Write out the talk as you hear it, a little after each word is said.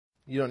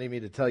You don't need me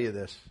to tell you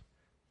this.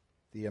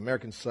 The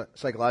American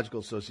Psychological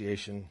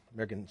Association,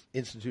 American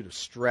Institute of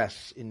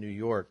Stress in New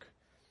York,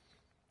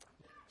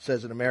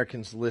 says that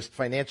Americans list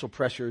financial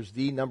pressure as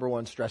the number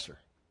one stressor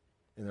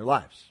in their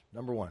lives.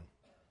 Number one.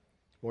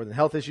 More than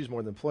health issues,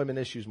 more than employment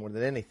issues, more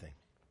than anything.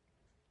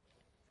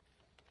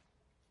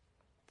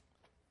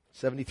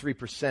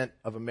 73%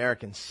 of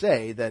Americans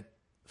say that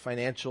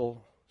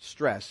financial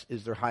stress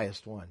is their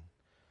highest one.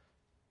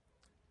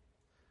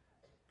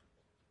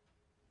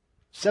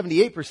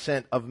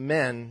 78% of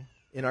men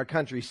in our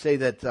country say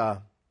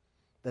that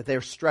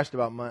they're stressed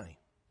about money.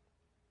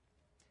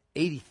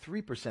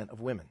 83%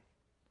 of women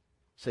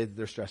say that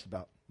they're stressed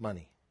about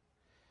money.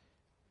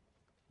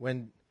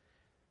 When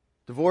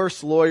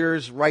divorce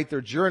lawyers write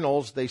their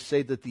journals, they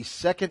say that the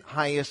second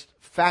highest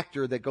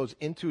factor that goes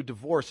into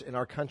divorce in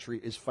our country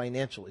is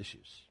financial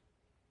issues.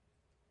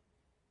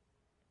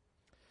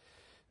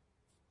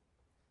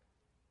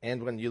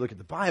 And when you look at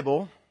the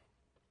Bible,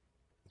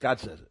 God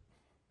says it.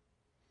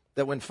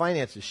 That when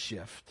finances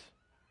shift,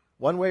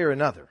 one way or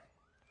another,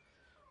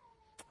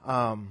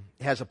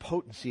 it has a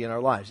potency in our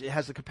lives. It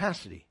has the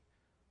capacity.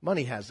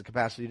 Money has the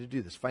capacity to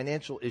do this.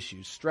 Financial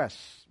issues,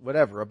 stress,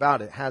 whatever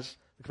about it has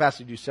the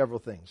capacity to do several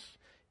things.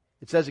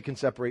 It says it can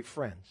separate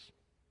friends.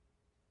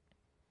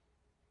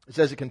 It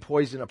says it can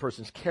poison a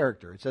person's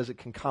character. It says it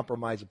can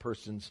compromise a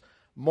person's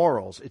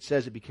morals. It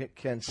says it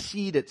can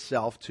seed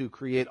itself to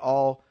create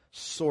all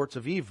sorts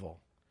of evil.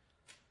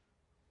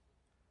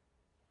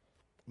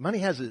 Money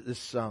has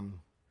this,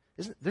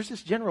 there's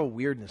this general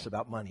weirdness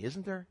about money,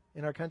 isn't there,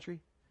 in our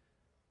country?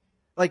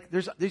 Like,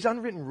 there's these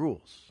unwritten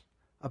rules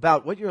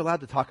about what you're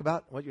allowed to talk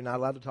about, what you're not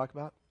allowed to talk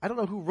about. I don't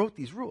know who wrote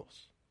these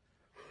rules.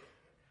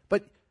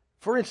 But,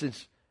 for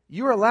instance,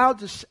 you're allowed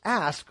to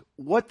ask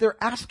what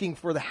they're asking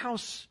for the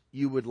house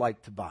you would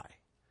like to buy.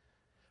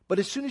 But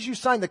as soon as you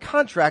sign the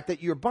contract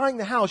that you're buying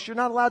the house, you're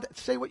not allowed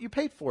to say what you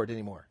paid for it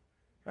anymore,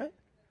 right?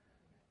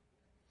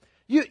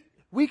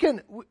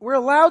 We're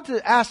allowed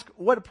to ask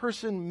what a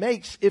person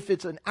makes if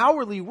it's an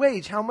hourly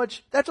wage, how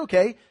much, that's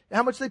okay,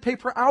 how much they pay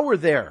per hour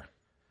there.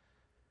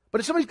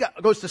 But if somebody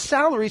goes to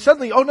salary,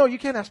 suddenly, oh no, you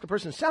can't ask a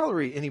person's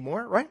salary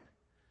anymore, right?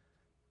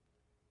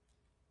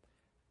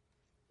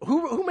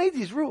 Who made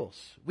these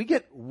rules? We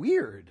get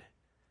weird.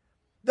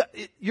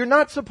 You're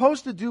not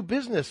supposed to do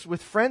business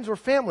with friends or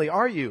family,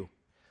 are you?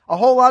 A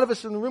whole lot of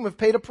us in the room have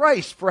paid a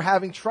price for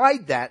having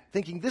tried that,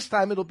 thinking this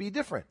time it'll be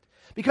different.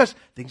 Because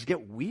things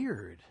get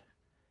weird.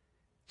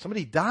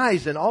 Somebody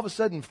dies and all of a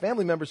sudden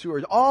family members who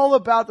are all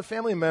about the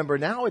family member,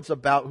 now it's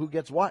about who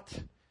gets what.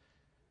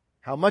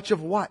 How much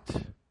of what.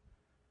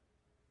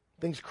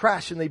 Things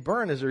crash and they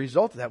burn as a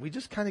result of that. We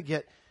just kind of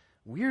get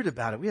weird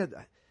about it. We had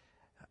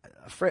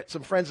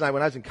some friends and I,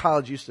 when I was in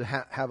college, used to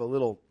have a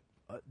little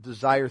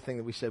desire thing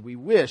that we said, we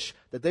wish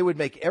that they would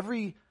make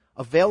every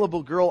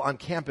available girl on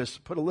campus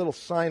put a little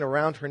sign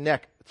around her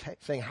neck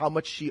saying how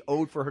much she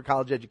owed for her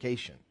college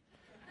education.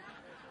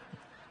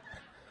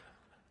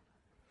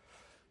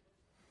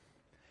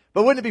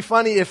 But wouldn't it be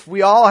funny if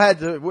we all had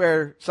to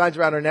wear signs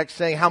around our necks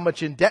saying how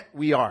much in debt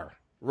we are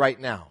right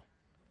now?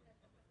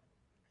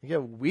 You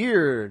get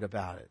weird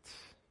about it.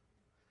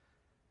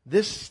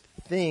 This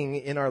thing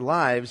in our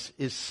lives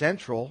is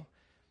central.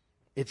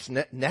 It's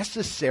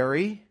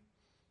necessary.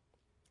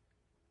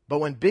 But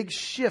when big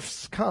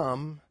shifts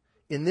come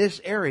in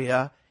this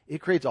area,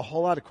 it creates a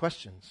whole lot of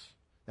questions.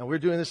 Now, we're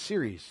doing this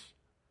series.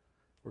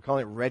 We're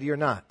calling it Ready or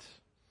Not.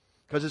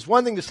 Because it's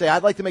one thing to say,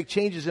 I'd like to make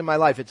changes in my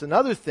life. It's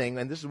another thing,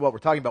 and this is what we're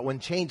talking about, when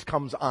change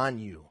comes on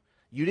you.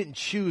 You didn't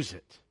choose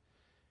it.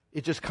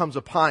 It just comes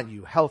upon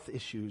you, health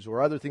issues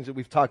or other things that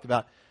we've talked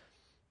about.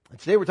 And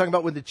today we're talking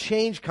about when the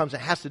change comes, it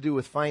has to do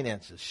with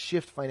finances,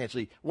 shift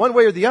financially, one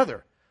way or the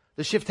other.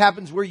 The shift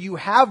happens where you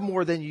have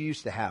more than you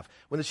used to have.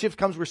 When the shift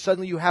comes where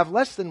suddenly you have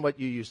less than what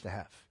you used to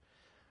have.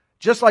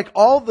 Just like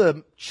all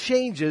the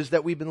changes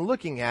that we've been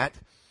looking at,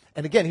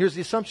 and again, here's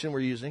the assumption we're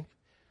using.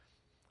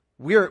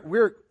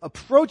 We're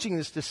approaching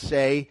this to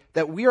say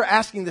that we are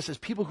asking this as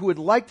people who would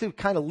like to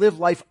kind of live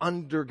life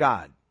under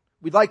God.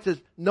 We'd like to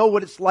know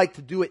what it's like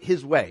to do it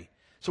His way.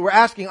 So we're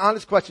asking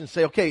honest questions,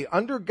 say, okay,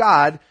 under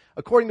God,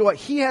 according to what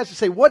He has to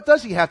say, what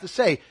does He have to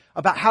say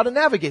about how to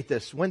navigate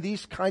this when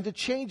these kinds of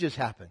changes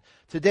happen?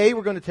 Today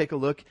we're going to take a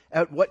look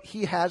at what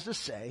He has to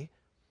say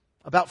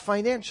about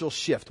financial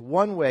shift,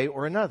 one way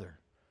or another.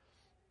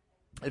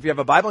 If you have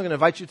a Bible, I'm going to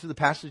invite you to the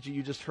passage that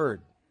you just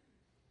heard.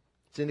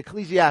 It's in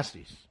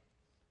Ecclesiastes.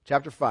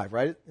 Chapter 5,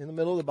 right in the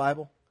middle of the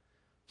Bible.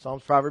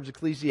 Psalms, Proverbs,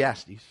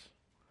 Ecclesiastes.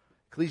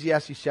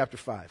 Ecclesiastes chapter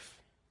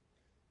 5.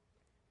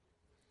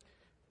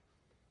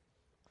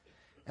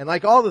 And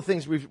like all the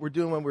things we're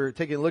doing when we're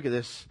taking a look at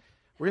this,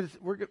 we're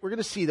going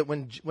to see that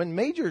when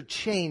major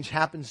change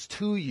happens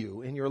to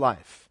you in your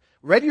life,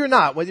 ready or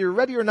not, whether you're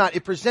ready or not,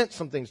 it presents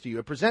some things to you.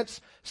 It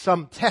presents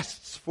some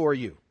tests for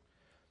you.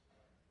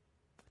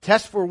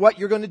 Test for what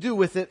you're going to do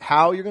with it,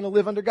 how you're going to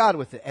live under God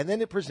with it. And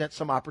then it presents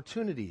some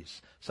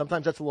opportunities.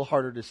 Sometimes that's a little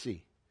harder to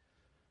see.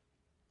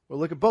 We'll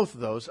look at both of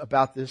those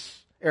about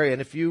this area. And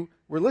if you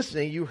were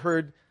listening, you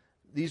heard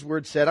these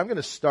words said. I'm going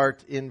to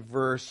start in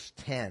verse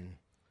 10.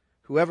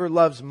 Whoever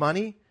loves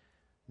money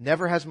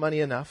never has money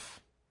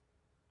enough.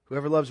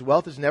 Whoever loves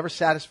wealth is never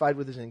satisfied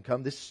with his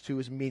income. This too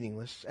is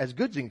meaningless. As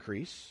goods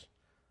increase,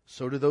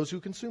 so do those who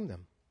consume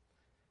them.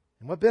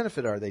 And what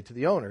benefit are they to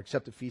the owner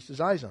except to feast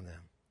his eyes on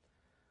them?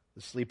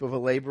 The sleep of a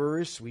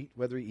laborer is sweet,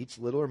 whether he eats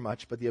little or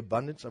much, but the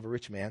abundance of a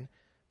rich man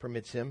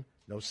permits him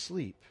no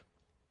sleep.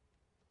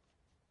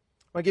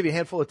 I'm going to give you a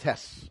handful of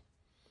tests.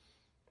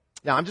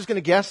 Now, I'm just going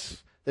to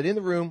guess that in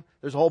the room,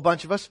 there's a whole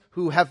bunch of us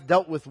who have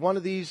dealt with one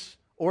of these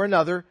or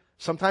another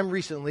sometime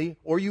recently,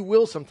 or you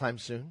will sometime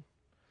soon.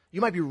 You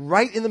might be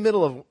right in the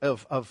middle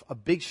of a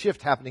big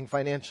shift happening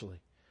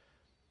financially.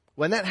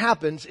 When that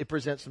happens, it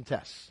presents some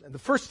tests. And the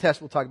first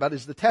test we'll talk about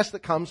is the test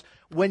that comes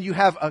when you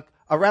have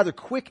a rather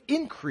quick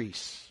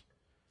increase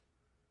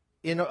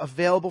in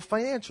available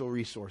financial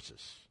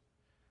resources.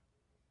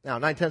 Now,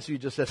 9/10 of you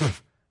just said,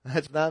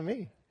 that's not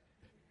me.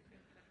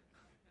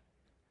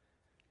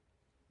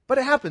 But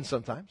it happens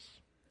sometimes.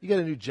 You get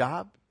a new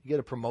job, you get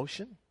a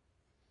promotion,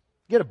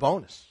 you get a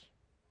bonus.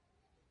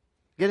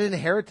 You get an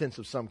inheritance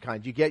of some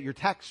kind. You get your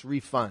tax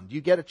refund.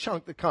 You get a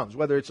chunk that comes,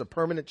 whether it's a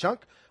permanent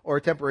chunk or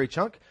a temporary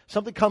chunk.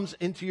 Something comes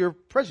into your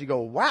presence. You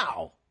go,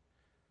 wow.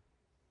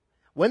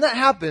 When that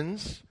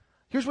happens,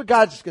 here's what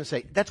God's going to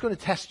say. That's going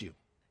to test you.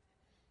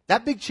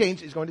 That big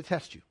change is going to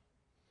test you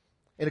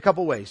in a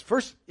couple ways.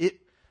 First,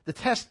 the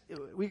test,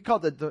 we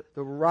call it the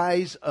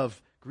rise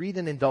of greed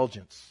and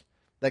indulgence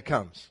that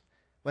comes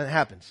when it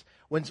happens.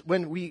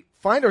 When we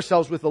find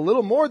ourselves with a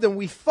little more than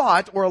we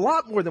thought, or a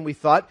lot more than we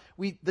thought,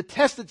 the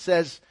test that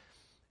says,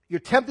 you're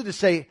tempted to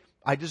say,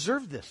 I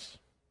deserve this.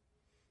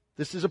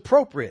 This is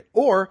appropriate.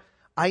 Or,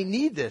 I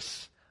need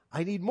this.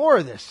 I need more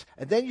of this.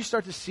 And then you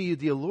start to see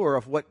the allure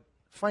of what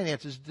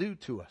finances do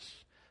to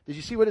us. Did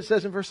you see what it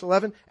says in verse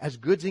 11? As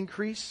goods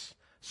increase,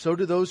 so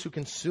do those who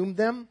consume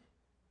them.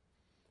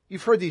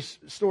 You've heard these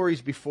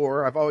stories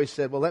before. I've always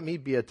said, well, let me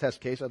be a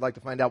test case. I'd like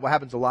to find out what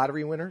happens to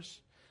lottery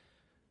winners.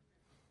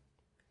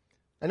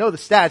 I know the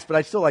stats, but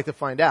I'd still like to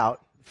find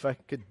out if I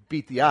could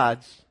beat the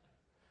odds.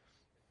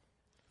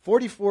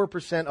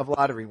 44% of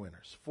lottery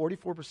winners,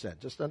 44%,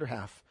 just under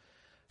half,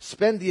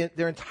 spend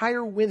their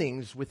entire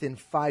winnings within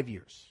 5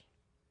 years.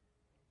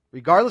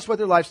 Regardless what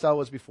their lifestyle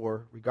was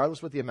before,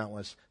 regardless what the amount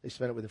was, they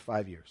spend it within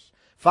 5 years.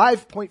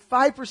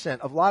 5.5%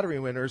 of lottery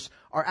winners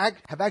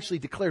have actually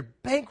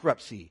declared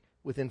bankruptcy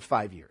within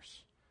 5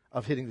 years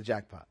of hitting the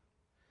jackpot.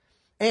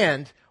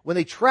 And when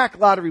they track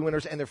lottery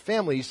winners and their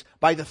families,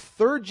 by the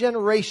third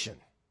generation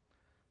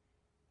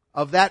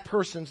of that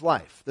person's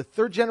life, the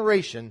third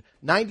generation,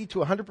 90 to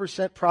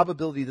 100%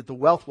 probability that the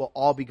wealth will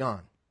all be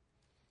gone.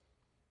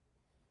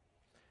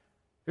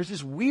 There's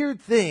this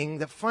weird thing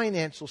that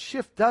financial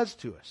shift does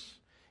to us.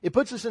 It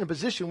puts us in a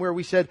position where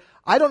we said,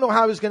 I don't know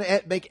how I was going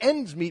to make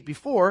ends meet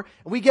before,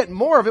 and we get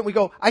more of it, and we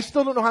go, I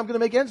still don't know how I'm going to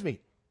make ends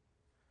meet.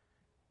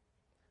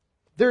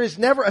 There is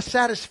never a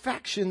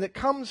satisfaction that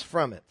comes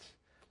from it.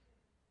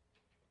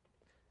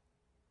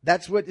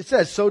 That's what it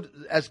says. So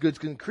as goods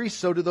increase,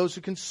 so do those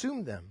who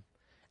consume them.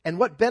 And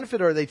what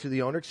benefit are they to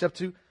the owner except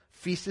to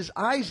feast his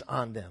eyes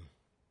on them?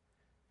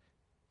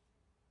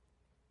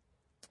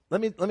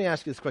 Let me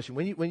ask you this question.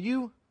 When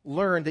you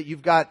learn that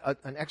you've got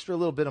an extra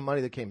little bit of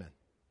money that came in,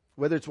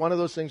 whether it's one of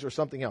those things or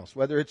something else,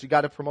 whether it's you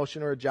got a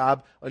promotion or a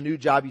job, a new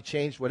job you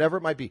changed, whatever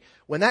it might be,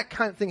 when that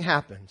kind of thing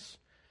happens,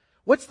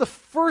 what's the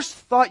first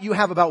thought you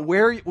have about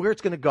where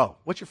it's going to go?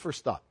 What's your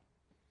first thought?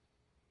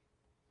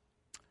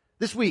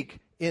 This week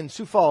in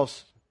Sioux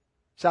Falls,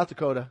 South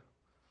Dakota,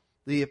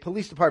 the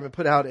police department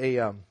put out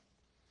a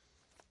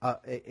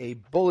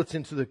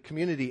bulletin to the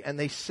community, and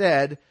they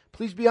said,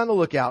 please be on the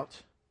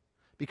lookout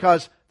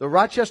because the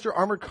Rochester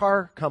Armored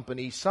Car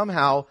Company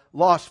somehow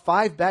lost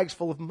 5 bags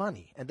full of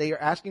money, and they are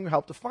asking for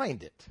help to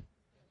find it.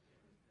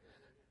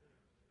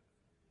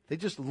 They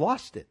just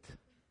lost it.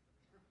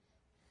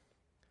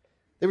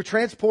 They were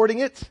transporting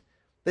it.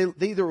 They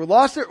either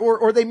lost it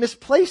or they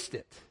misplaced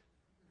it.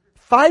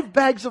 5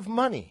 bags of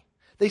money.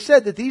 They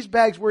said that these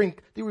bags were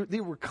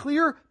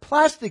clear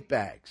plastic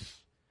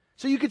bags,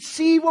 so you could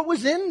see what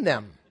was in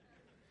them.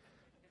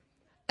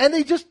 And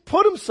they just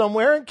put them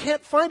somewhere and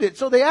can't find it.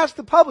 So they asked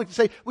the public to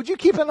say, would you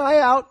keep an eye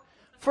out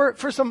for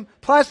some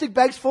plastic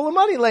bags full of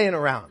money laying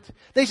around?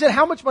 They said,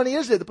 how much money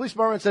is it? The police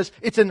department says,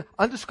 it's an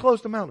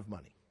undisclosed amount of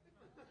money.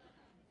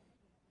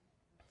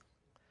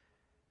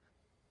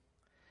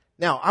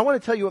 Now, I want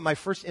to tell you what my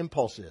first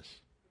impulse is.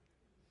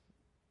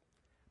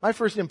 My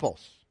first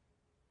impulse.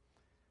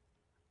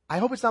 I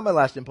hope it's not my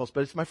last impulse,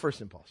 but it's my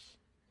first impulse.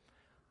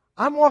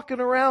 I'm walking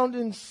around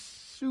in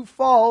Sioux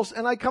Falls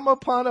and I come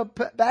upon a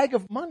bag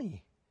of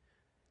money.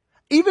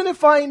 Even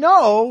if I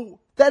know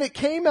that it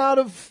came out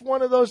of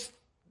one of those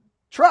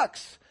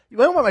trucks. You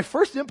know what my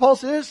first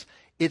impulse is?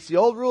 It's the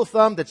old rule of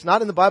thumb that's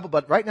not in the Bible,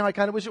 but right now I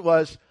kind of wish it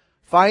was.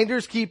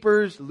 Finders,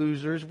 keepers,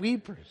 losers,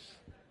 weepers.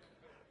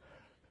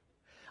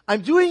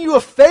 I'm doing you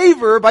a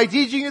favor by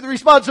teaching you the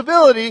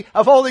responsibility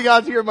of holding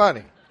on to your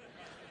money.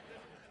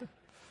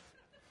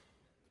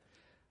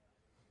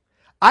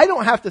 I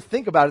don't have to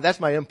think about it. That's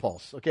my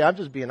impulse. Okay, I'm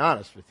just being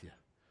honest with you.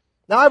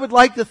 Now, I would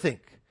like to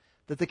think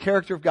that the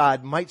character of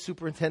God might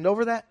superintend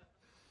over that.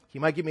 He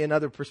might give me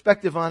another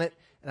perspective on it,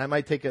 and I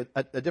might take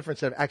a different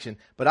set of action.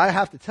 But I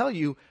have to tell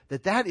you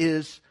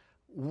that's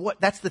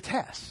the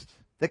test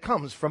that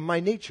comes from my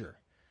nature.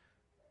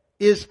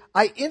 Is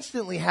I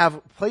instantly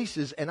have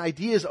places and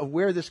ideas of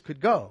where this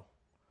could go.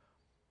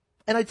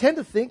 And I tend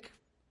to think,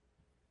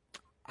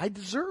 I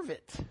deserve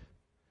it.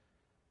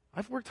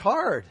 I've worked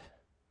hard.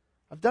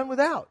 I've done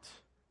without.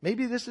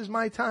 Maybe this is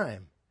my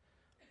time.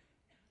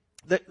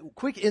 The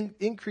quick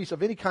increase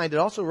of any kind,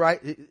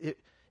 it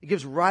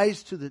gives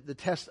rise to the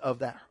test of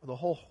the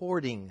whole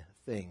hoarding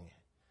thing.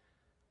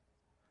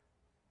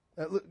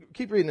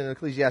 Keep reading in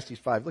Ecclesiastes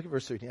 5. Look at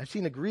verse 13. I've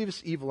seen a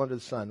grievous evil under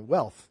the sun,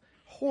 wealth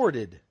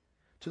hoarded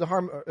to the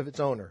harm of its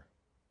owner,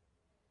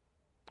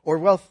 or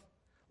wealth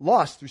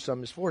lost through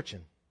some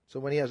misfortune. So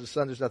when he has a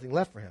son, there's nothing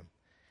left for him.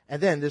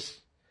 And then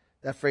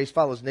that phrase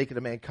follows, naked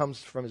a man comes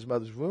from his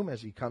mother's womb,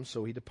 as he comes,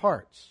 so he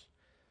departs.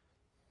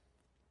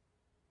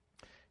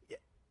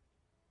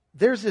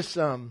 There's this,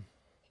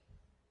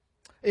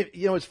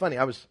 it's funny.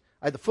 I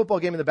had the football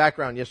game in the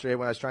background yesterday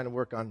when I was trying to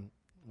work on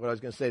what I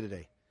was going to say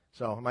today.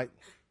 So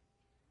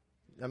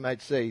I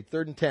might say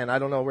 3rd and 10. I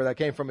don't know where that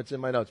came from. It's in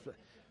my notes.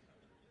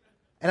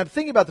 And I'm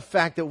thinking about the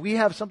fact that we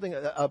have something,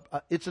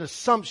 it's an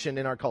assumption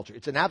in our culture.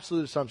 It's an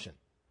absolute assumption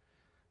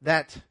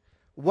that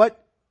what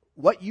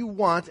you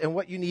want and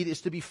what you need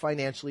is to be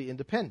financially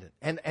independent.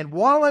 And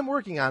while I'm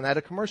working on that,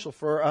 a commercial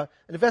for an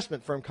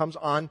investment firm comes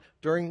on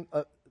during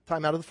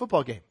time out of the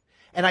football game.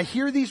 And I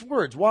hear these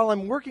words. While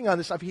I'm working on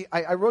this,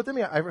 I wrote them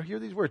here. I hear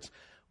these words.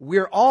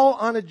 We're all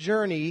on a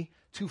journey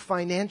to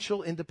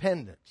financial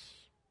independence.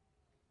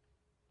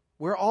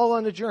 We're all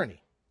on a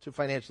journey to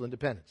financial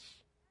independence.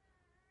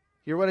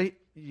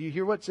 You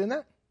hear what's in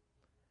that?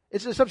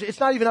 It's an assumption. It's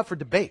not even up for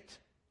debate.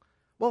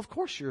 Well, of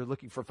course you're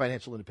looking for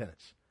financial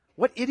independence.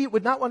 What idiot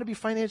would not want to be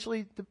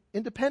financially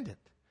independent?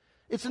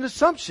 It's an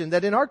assumption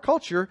that in our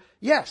culture,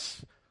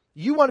 yes,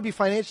 you want to be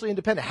financially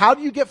independent. How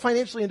do you get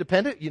financially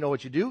independent? You know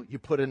what you do? You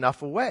put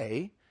enough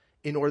away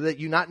in order that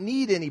you not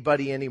need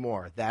anybody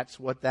anymore. That's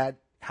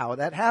how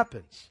that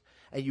happens.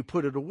 And you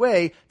put it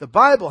away. The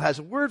Bible has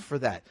a word for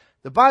that.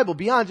 The Bible,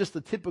 beyond just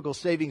the typical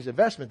savings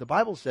investment, the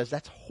Bible says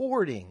that's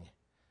hoarding.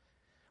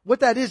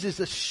 What that is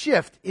a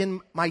shift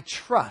in my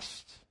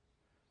trust.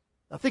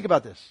 Now think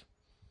about this.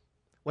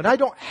 When I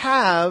don't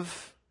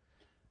have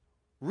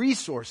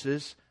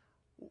resources,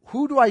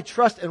 who do I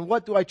trust and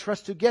what do I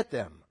trust to get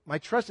them? My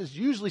trust is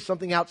usually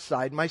something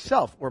outside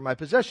myself or my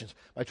possessions.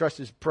 My trust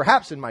is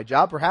perhaps in my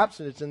job, perhaps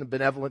it's in the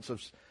benevolence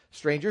of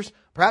strangers,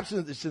 perhaps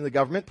it's in the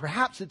government,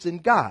 perhaps it's in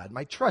God.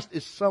 My trust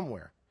is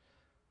somewhere.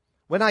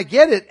 When I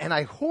get it and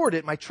I hoard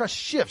it, my trust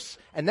shifts.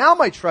 And now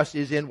my trust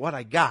is in what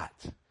I got.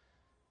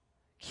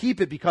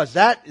 Keep it because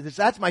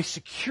that's my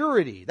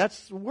security.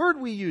 That's the word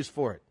we use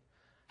for it.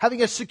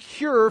 Having a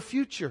secure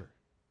future.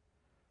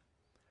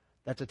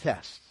 That's a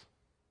test.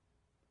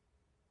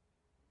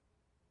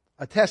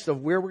 A test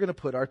of where we're going to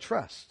put our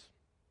trust.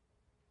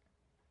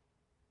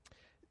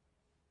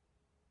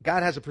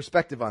 God has a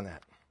perspective on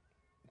that.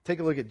 Take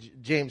a look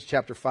at James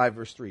chapter 5,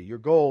 verse 3. Your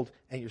gold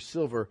and your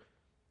silver,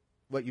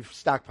 what you've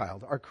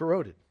stockpiled, are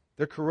corroded.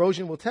 Their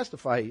corrosion will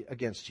testify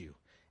against you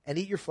and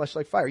eat your flesh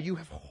like fire. You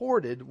have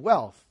hoarded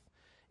wealth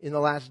in the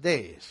last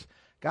days.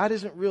 God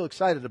isn't real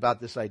excited about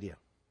this idea.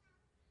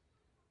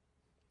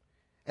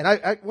 And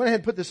I went ahead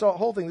and put this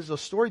whole thing. This is a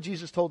story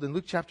Jesus told in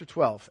Luke chapter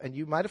 12. And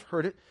you might have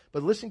heard it,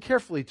 but listen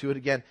carefully to it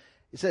again.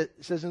 It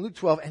says in Luke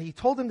 12, and he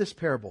told them this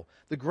parable.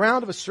 The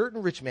ground of a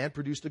certain rich man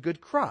produced a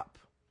good crop.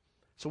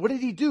 So what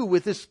did he do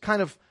with this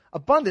kind of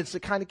abundance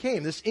that kind of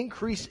came? This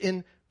increase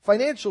in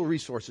financial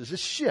resources, this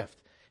shift.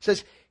 It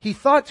says, he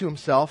thought to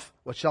himself,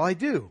 what shall I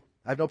do?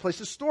 I have no place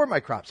to store my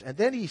crops. And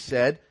then he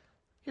said,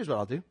 here's what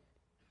I'll do.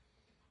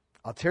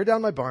 I'll tear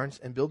down my barns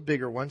and build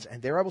bigger ones,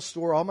 and there I will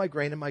store all my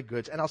grain and my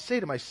goods. And I'll say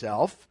to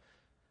myself,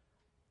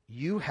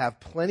 you have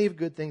plenty of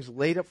good things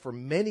laid up for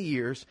many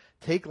years.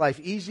 Take life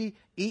easy,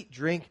 eat,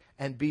 drink,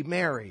 and be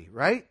merry,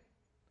 right?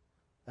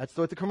 That's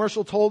what the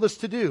commercial told us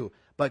to do.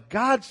 But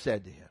God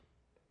said to him,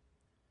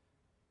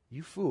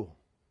 you fool,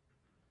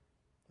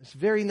 this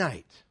very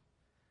night,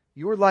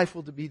 your life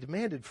will be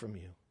demanded from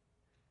you.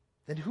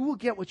 Then who will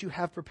get what you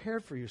have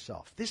prepared for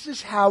yourself? This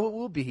is how it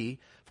will be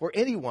for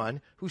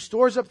anyone who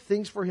stores up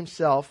things for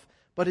himself,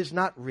 but is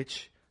not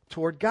rich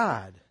toward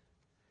God.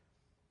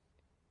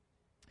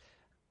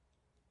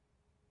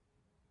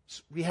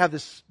 So we have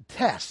this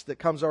test that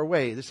comes our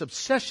way, this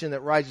obsession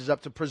that rises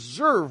up to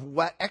preserve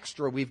what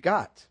extra we've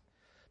got,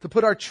 to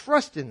put our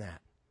trust in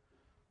that.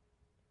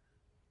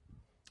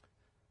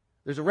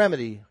 There's a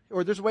remedy,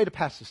 or there's a way to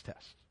pass this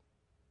test.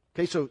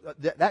 Okay, so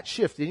that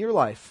shift in your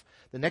life,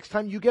 the next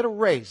time you get a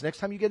raise, next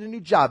time you get a new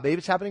job, maybe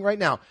it's happening right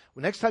now.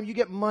 The next time you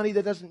get money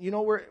that doesn't,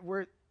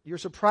 where you're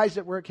surprised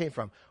at where it came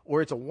from,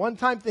 or it's a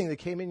one-time thing that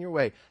came in your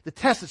way. The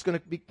test that's going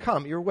to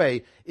become your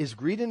way is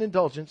greed and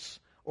indulgence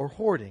or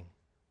hoarding.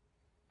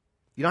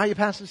 You know how you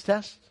pass this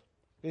test?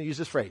 I'm going to use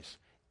this phrase.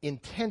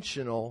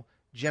 Intentional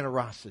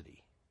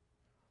generosity.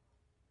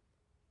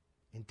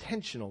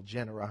 Intentional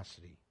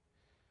generosity.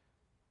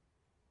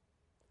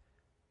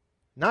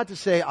 Not to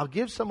say, I'll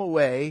give some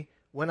away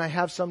when I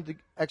have some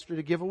extra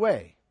to give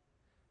away.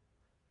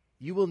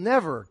 You will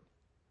never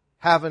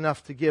have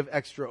enough to give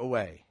extra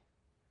away.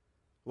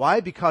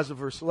 Why? Because of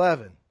verse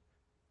 11.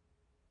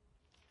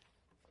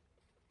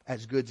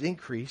 As goods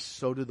increase,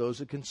 so do those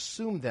who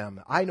consume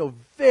them. I know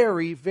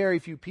very, very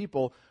few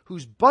people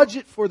whose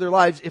budget for their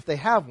lives, if they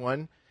have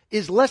one,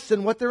 is less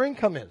than what their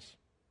income is.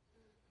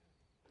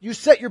 You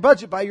set your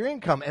budget by your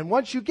income, and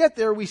once you get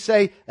there, we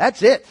say,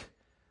 that's it.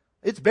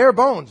 It's bare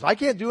bones. I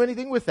can't do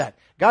anything with that.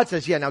 God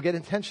says, yeah, now get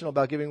intentional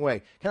about giving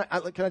away. Can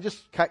I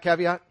just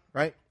caveat,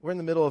 right? We're in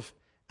the middle of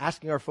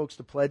asking our folks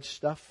to pledge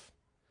stuff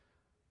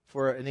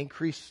for an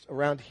increase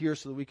around here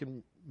so that we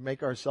can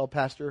make our cell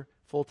pastor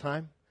full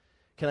time.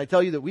 Can I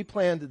tell you that we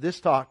planned this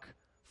talk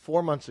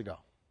 4 months ago?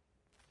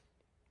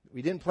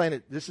 We didn't plan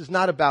it. This is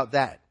not about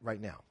that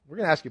right now. We're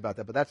going to ask you about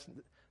that, but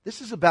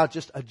this is about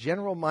just a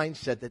general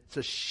mindset that's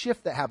a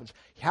shift that happens.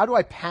 How do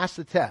I pass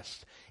the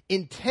test?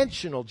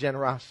 Intentional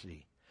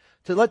generosity.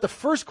 To let the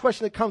first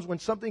question that comes when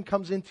something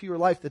comes into your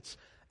life that's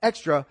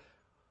extra,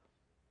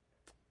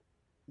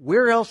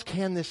 where else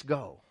can this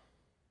go?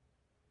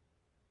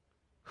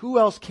 Who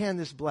else can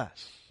this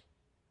bless?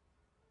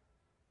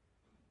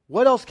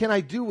 What else can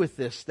I do with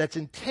this that's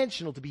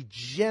intentional to be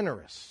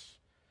generous?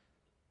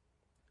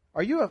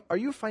 Are you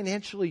a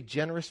financially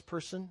generous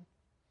person?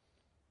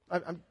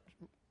 I'm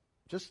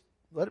just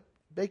let it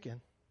bake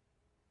in.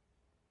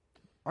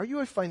 Are you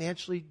a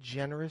financially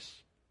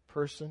generous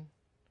person?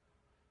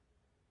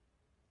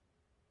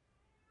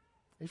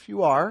 If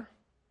you are,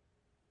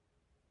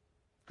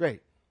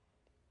 great.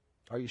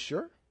 Are you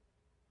sure?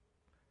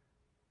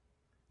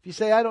 If you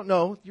say, I don't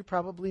know, you're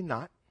probably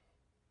not.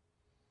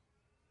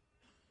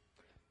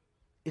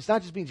 It's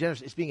not just being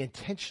generous, it's being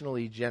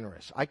intentionally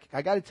generous. I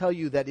got to tell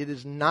you that it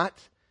is not,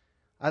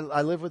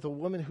 I live with a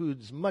woman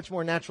who's much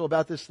more natural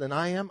about this than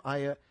I am.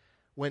 It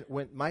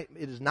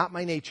is not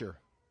my nature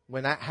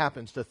when that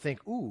happens to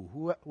think,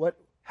 ooh,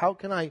 how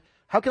can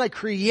I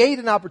create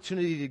an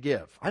opportunity to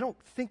give? I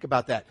don't think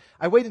about that.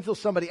 I wait until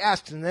somebody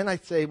asks, and then I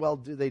say, well,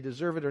 do they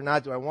deserve it or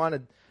not? Do I want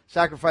to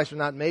sacrifice or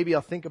not? Maybe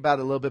I'll think about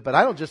it a little bit, but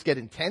I don't just get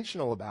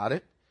intentional about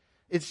it.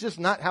 It's just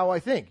not how I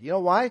think. You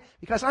know why?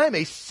 Because I am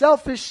a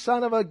selfish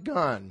son of a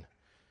gun.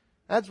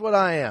 That's what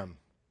I am.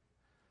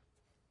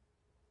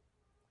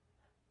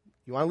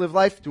 You want to live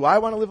life? Do I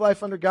want to live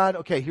life under God?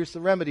 Okay, here's the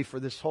remedy for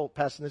this whole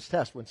passing this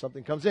test when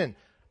something comes in.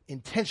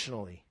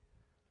 Intentionally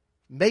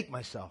make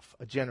myself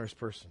a generous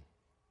person.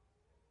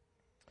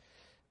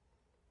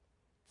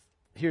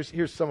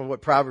 Here's some of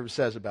what Proverbs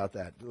says about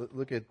that.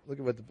 Look at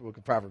what the book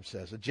of Proverbs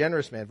says. A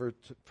generous man,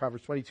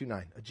 Proverbs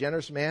 22:9. A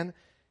generous man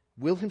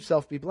will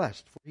himself be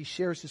blessed, for he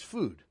shares his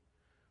food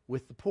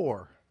with the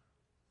poor.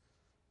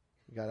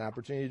 You got an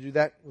opportunity to do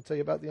that? We'll tell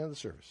you about the end of the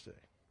service today.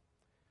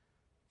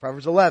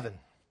 Proverbs 11.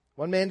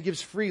 One man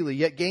gives freely,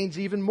 yet gains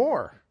even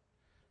more.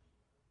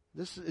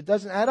 It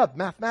doesn't add up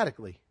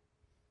mathematically.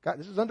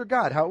 This is under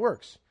God, how it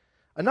works.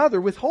 Another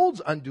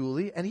withholds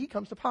unduly, and he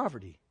comes to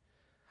poverty.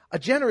 A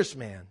generous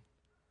man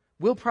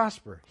will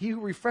prosper. He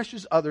who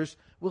refreshes others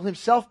will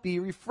himself be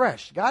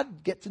refreshed.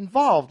 God gets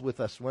involved with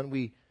us when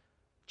we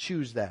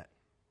choose that.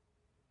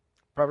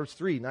 Proverbs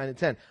 3:9 and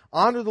 10.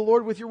 Honor the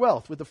Lord with your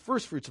wealth, with the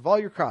first fruits of all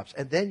your crops,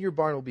 and then your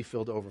barn will be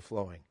filled to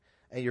overflowing,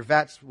 and your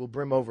vats will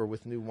brim over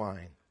with new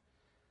wine.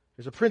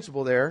 There's a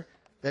principle there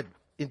that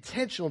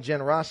intentional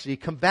generosity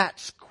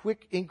combats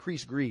quick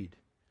increased greed.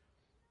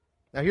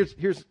 Now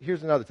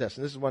here's another test,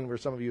 and this is one where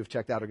some of you have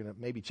checked out are going to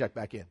maybe check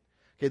back in.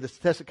 Okay, this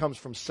test that comes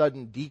from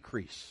sudden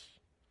decrease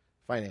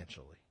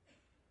financially.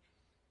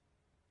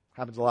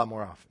 Happens a lot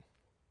more often.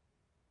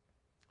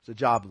 It's a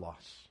job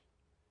loss.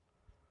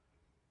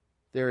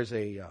 There is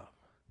a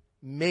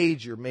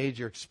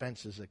major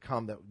expenses that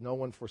come that no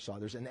one foresaw.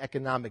 There's an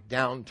economic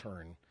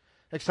downturn.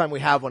 Next time we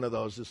have one of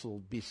those, this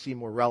will seem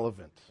more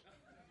relevant.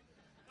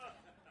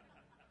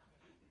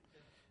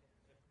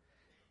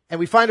 And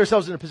we find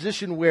ourselves in a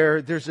position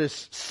where there's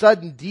this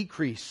sudden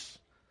decrease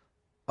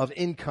of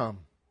income.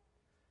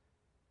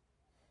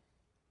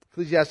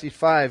 Ecclesiastes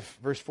 5,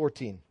 verse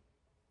 14.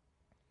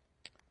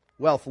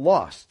 Wealth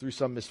lost through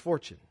some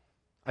misfortune.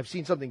 I've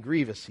seen something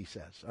grievous, he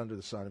says, under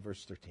the sun in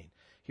verse 13.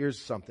 Here's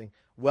something.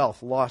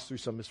 Wealth lost through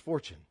some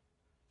misfortune,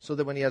 so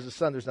that when he has a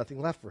son, there's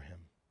nothing left for him.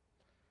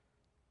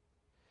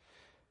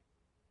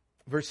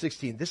 Verse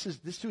 16,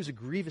 this too is a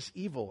grievous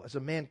evil. As a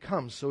man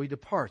comes, so he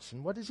departs.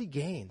 And what does he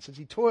gain? Since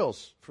he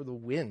toils for the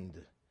wind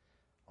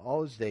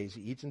all his days,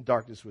 he eats in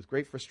darkness with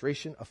great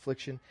frustration,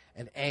 affliction,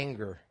 and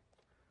anger.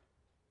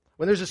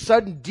 When there's a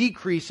sudden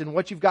decrease in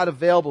what you've got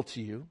available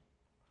to you,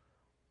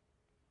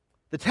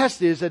 the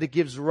test is that it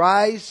gives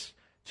rise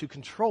to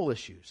control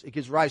issues. It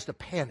gives rise to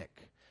panic.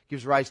 It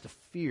gives rise to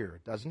fear,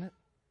 doesn't it?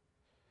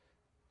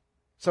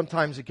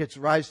 Sometimes it gives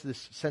rise to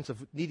this sense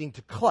of needing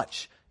to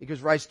clutch. It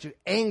gives rise to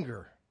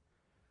anger.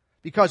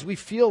 Because we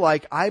feel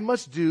like I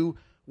must do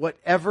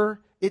whatever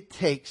it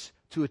takes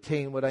to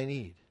attain what I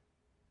need.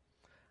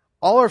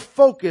 All our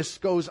focus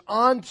goes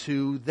on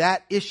to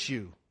that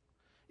issue.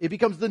 It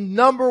becomes the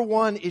number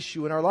one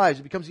issue in our lives.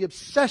 It becomes the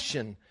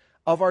obsession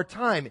of our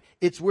time.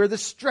 It's where the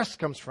stress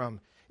comes from.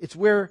 It's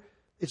where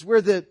It's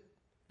where the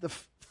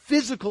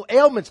physical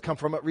ailments come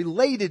from,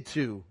 related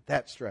to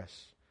that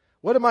stress.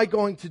 What am I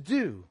going to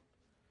do?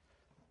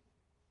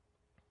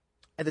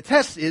 And the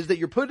test is that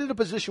you're put in a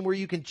position where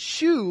you can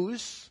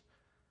choose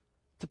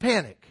to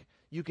panic.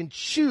 You can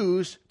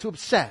choose to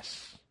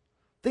obsess,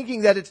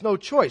 thinking that it's no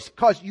choice,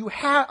 because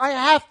I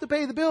have to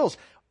pay the bills.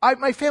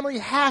 My family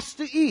has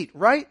to eat,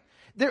 right?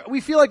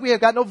 We feel like we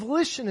have got no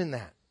volition in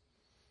that.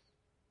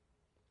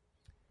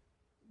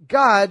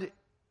 God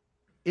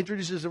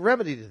introduces a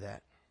remedy to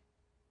that.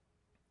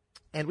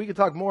 And we can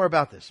talk more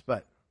about this,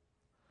 but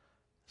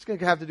it's going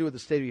to have to do with the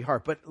state of your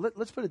heart. But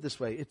let's put it this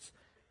way.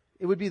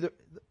 It would be the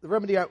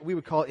remedy we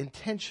would call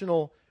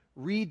intentional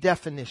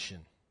redefinition.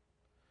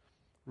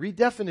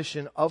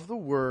 Redefinition of the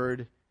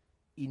word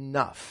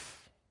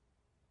enough.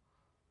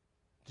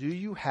 Do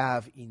you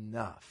have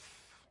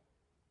enough?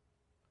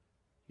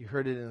 You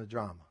heard it in the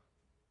drama.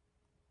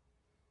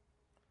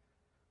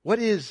 What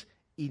is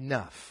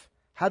enough?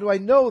 How do I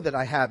know that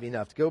I have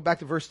enough? To go back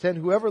to verse 10,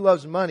 whoever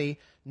loves money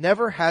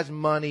never has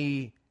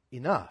money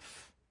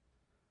enough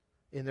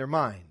in their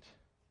mind.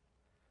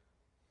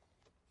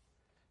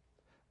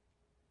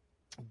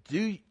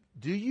 Do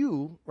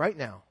you, right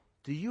now,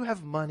 do you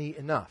have money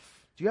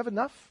enough? Do you have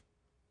enough?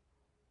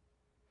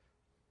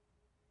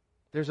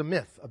 There's a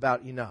myth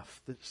about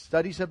enough. The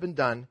studies have been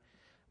done.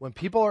 When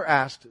people are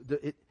asked,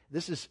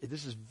 this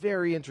is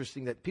very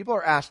interesting, that people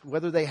are asked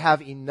whether they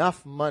have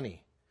enough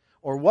money,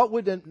 or what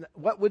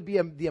would be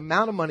the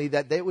amount of money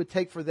that they would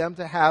take for them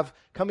to have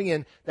coming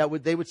in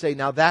they would say,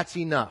 now that's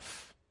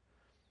enough.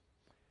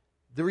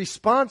 The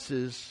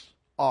responses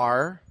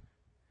are,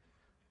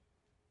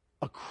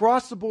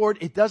 across the board,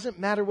 it doesn't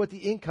matter what the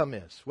income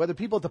is. Whether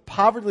people at the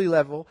poverty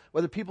level,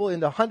 whether people in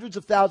the hundreds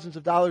of thousands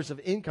of dollars of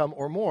income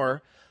or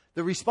more,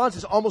 the response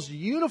is almost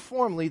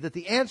uniformly that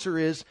the answer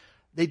is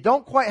they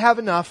don't quite have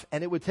enough,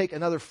 and it would take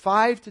another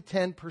 5 to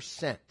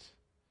 10%.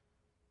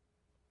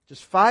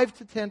 Just 5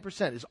 to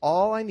 10% is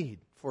all I need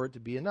for it to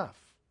be enough.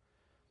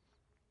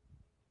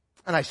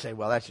 And I say,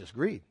 well, that's just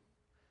greed.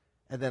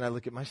 And then I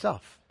look at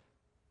myself.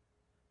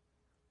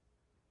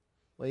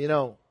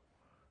 Well,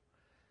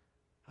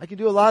 I can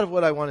do a lot of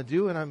what I want to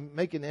do, and I'm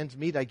making ends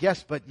meet, I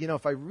guess. But,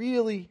 if I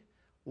really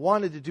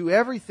wanted to do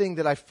everything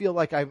that I feel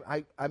like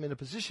I'm in a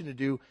position to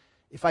do,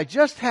 if I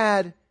just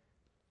had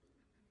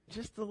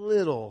just a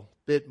little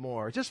bit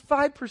more, just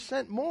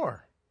 5%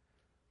 more,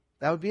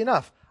 that would be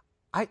enough.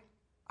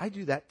 I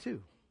do that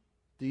too.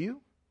 Do you?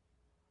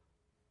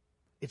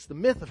 It's the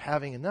myth of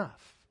having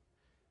enough.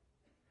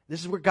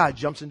 This is where God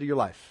jumps into your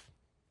life.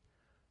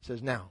 He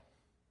says, now,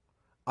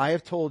 I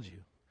have told you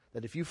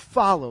that if you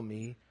follow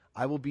me,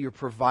 I will be your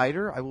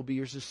provider, I will be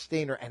your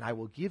sustainer, and I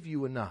will give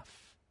you enough.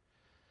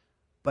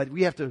 But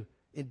we have to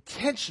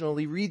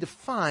intentionally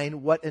redefine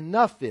what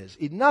enough is.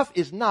 Enough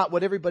is not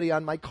what everybody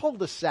on my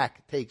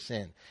cul-de-sac takes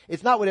in.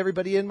 It's not what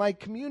everybody in my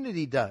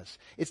community does.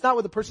 It's not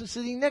what the person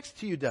sitting next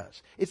to you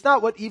does. It's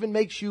not what even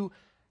makes you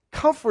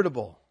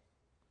comfortable.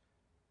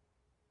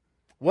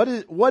 What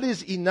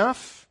is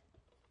enough?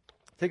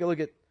 Take a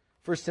look at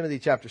 1 Timothy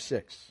chapter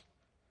 6,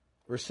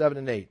 verse 7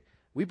 and 8.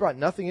 We brought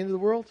nothing into the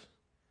world.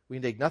 We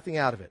can take nothing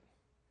out of it.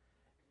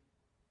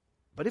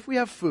 But if we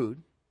have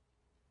food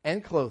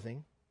and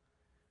clothing,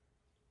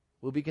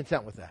 we'll be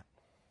content with that.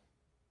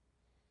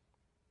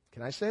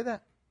 Can I say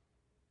that?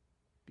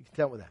 Be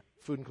content with that.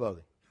 Food and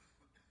clothing.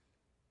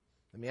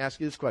 Let me ask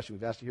you this question.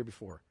 We've asked it here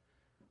before.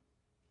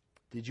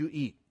 Did you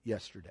eat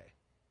yesterday?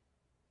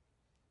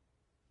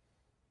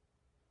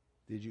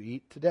 Did you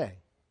eat today?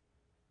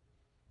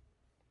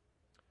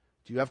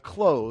 Do you have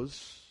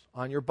clothes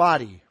on your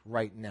body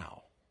right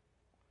now?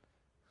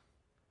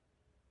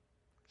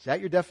 Is that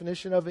your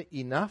definition of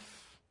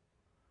enough?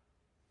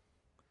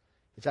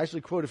 It's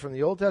actually quoted from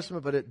the Old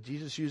Testament, but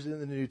Jesus used it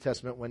in the New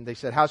Testament when they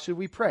said, how should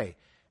we pray?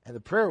 And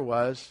the prayer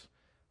was,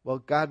 well,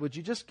 God, would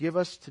you just give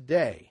us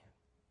today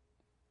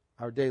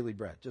our daily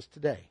bread, just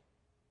today?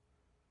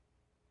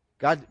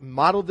 God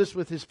modeled this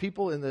with his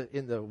people in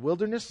the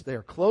wilderness.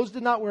 Their clothes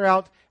did not wear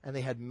out, and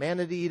they had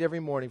manna to eat every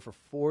morning for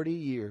 40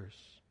 years.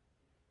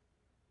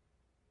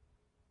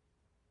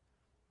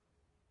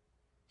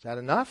 Is that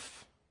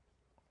enough?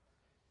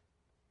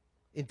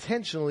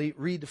 Intentionally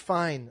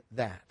redefine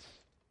that.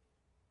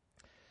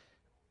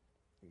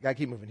 Got to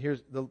keep moving.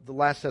 Here's the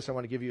last test I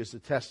want to give you is the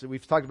test that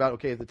we've talked about.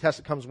 Okay, the test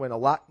that comes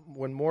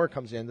when more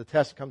comes in. The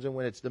test that comes in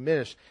when it's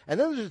diminished. And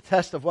then there's a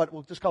test of what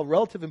we'll just call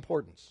relative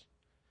importance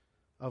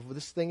of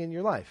this thing in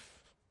your life.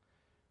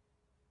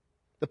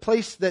 The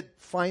place that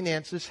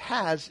finances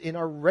has in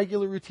our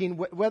regular routine,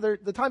 whether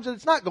the times that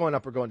it's not going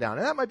up or going down.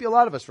 And that might be a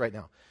lot of us right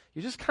now.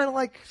 You're just kind of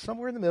like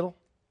somewhere in the middle.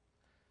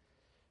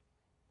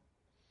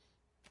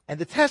 And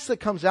the test that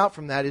comes out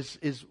from that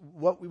is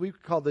what we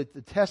call the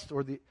test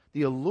or the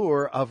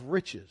allure of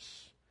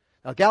riches.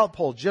 Now, Gallup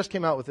poll just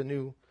came out with a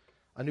new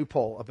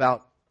poll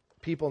about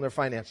people and their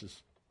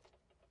finances.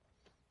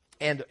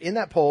 And in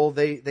that poll,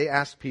 they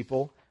asked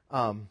people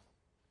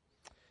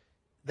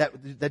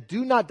that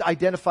do not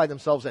identify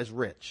themselves as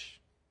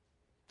rich.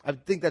 I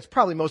think that's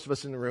probably most of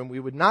us in the room. We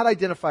would not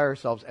identify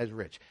ourselves as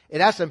rich.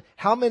 It asked them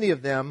how many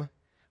of them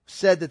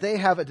said that they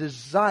have a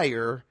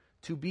desire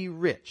to be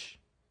rich.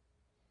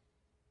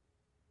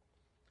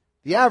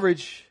 The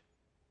average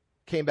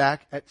came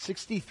back at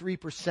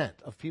 63%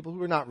 of people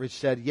who are not rich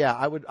said, yeah,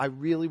 I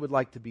really would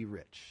like to be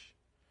rich.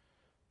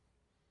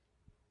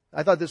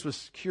 I thought this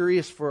was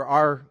curious for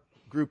our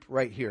group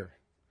right here.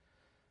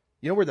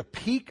 You know where the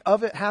peak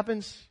of it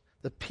happens?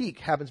 The peak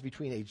happens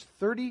between age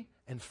 30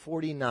 and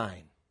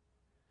 49.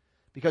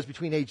 Because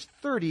between age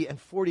 30 and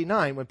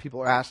 49, when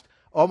people are asked,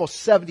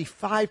 almost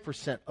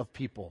 75% of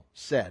people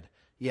said,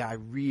 yeah, I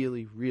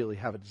really, really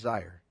have a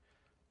desire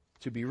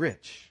to be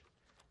rich.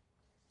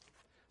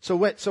 So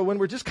when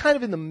we're just kind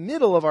of in the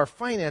middle of our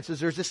finances,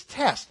 there's this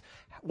test.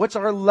 What's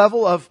our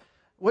level of,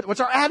 what's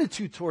our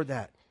attitude toward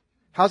that?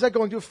 How's that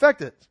going to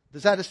affect it?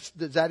 Does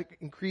that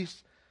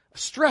increase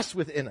stress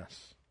within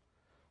us?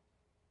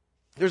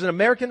 There's an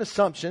American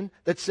assumption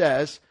that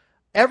says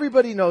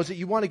everybody knows that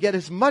you want to get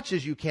as much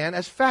as you can,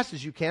 as fast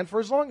as you can, for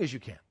as long as you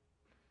can.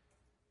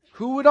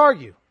 Who would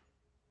argue?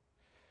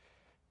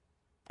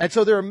 And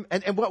so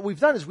and what we've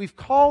done is we've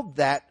called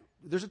that,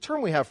 there's a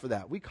term we have for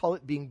that. We call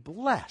it being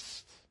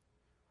blessed.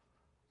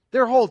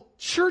 There are whole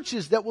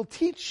churches that will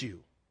teach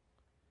you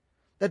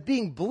that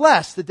being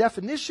blessed, the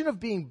definition of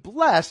being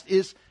blessed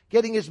is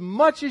getting as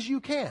much as you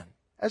can,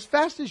 as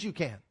fast as you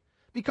can.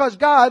 Because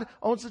God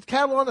owns the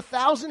cattle on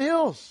 1,000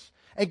 hills.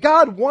 And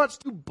God wants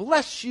to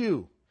bless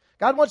you.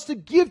 God wants to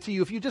give to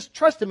you. If you just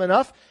trust Him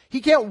enough,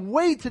 He can't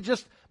wait to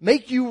just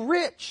make you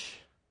rich.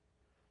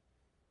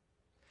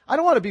 I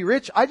don't want to be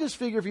rich. I just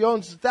figure if He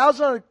owns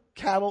 1,000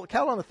 cattle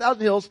on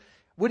 1,000 hills,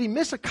 would He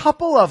miss a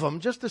couple of them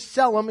just to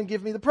sell them and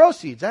give me the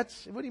proceeds?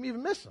 Would He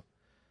even miss them?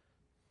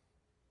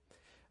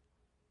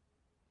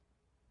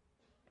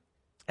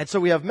 And so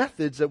we have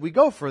methods that we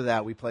go for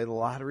that. We play the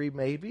lottery,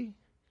 maybe.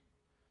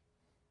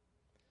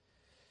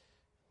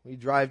 We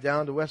drive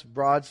down to West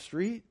Broad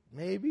Street,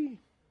 maybe.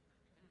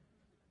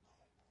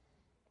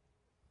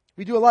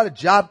 We do a lot of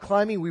job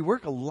climbing. We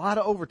work a lot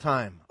of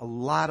overtime.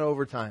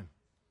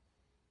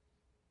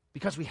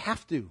 Because we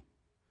have to.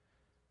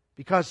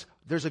 Because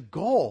there's a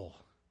goal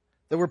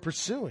that we're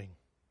pursuing.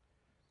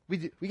 We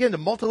get into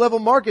multi-level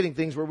marketing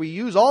things where we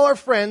use all our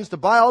friends to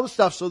buy all the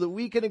stuff so that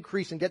we can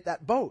increase and get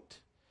that boat.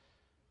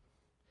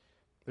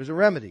 There's a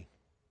remedy.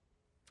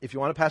 If you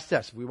want to pass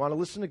tests, if we want to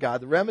listen to God,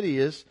 the remedy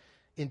is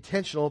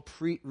intentional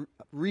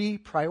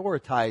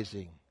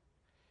reprioritizing.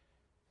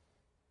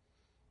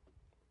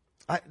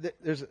 I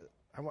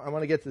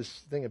want to get this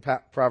thing in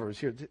Proverbs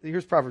here.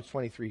 Here's Proverbs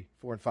 23,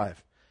 4 and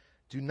 5.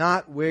 Do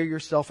not wear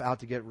yourself out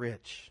to get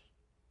rich.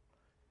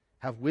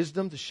 Have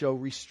wisdom to show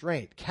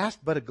restraint.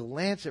 Cast but a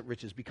glance at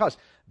riches, because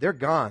they're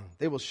gone.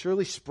 They will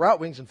surely sprout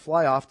wings and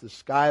fly off to the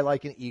sky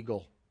like an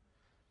eagle.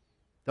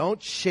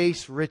 Don't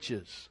chase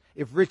riches.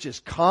 If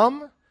riches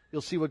come,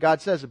 you'll see what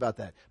God says about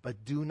that.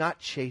 But do not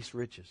chase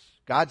riches.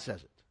 God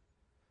says it.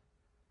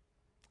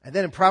 And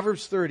then in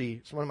Proverbs 30,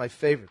 it's one of my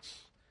favorites.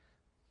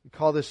 We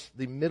call this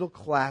the middle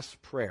class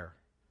prayer.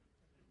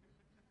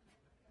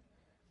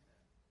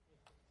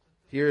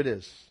 Here it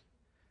is.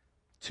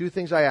 2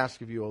 things I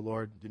ask of you, O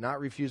Lord. Do not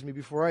refuse me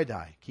before I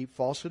die. Keep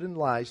falsehood and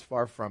lies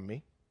far from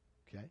me.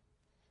 Okay.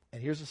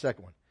 And here's the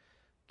second one.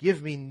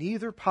 Give me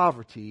neither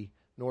poverty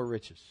nor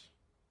riches.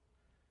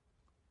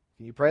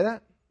 Can you pray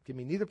that? Give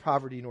me neither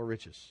poverty nor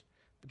riches.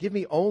 But give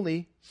me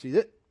only, see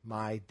that,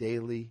 my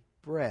daily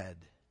bread.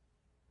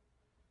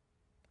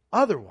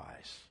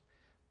 Otherwise,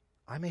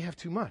 I may have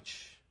too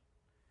much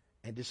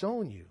and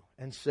disown you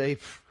and say,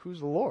 who's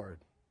the Lord?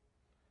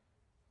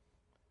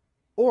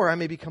 Or I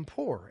may become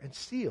poor and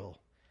steal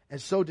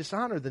and so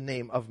dishonor the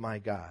name of my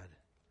God.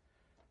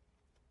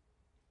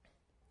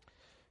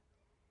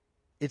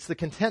 It's the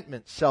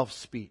contentment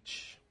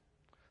self-speech.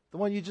 The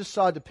one you just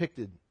saw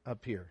depicted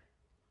up here.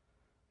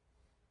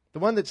 The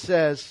one that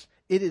says,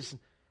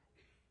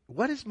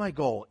 what is my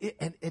goal?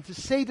 And to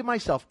say to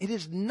myself, it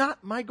is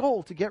not my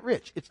goal to get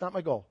rich. It's not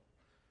my goal.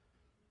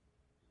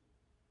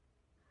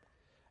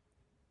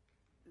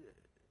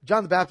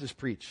 John the Baptist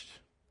preached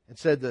and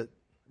said that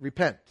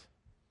repent,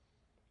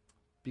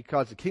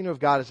 because the kingdom of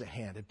God is at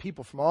hand. And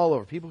people from all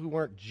over, people who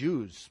weren't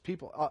Jews,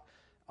 people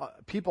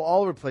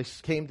all over the place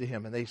came to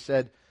him, and they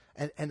said,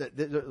 and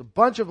a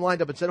bunch of them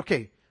lined up and said,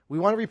 okay, we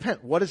want to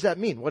repent. What does that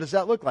mean? What does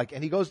that look like?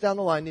 And he goes down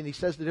the line and he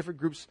says to different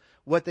groups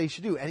what they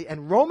should do.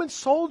 And Roman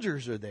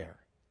soldiers are there.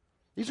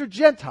 These are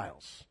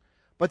Gentiles.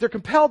 But they're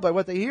compelled by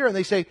what they hear, and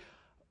they say,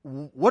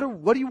 what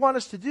do you want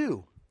us to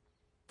do?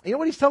 And you know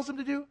what he tells them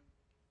to do?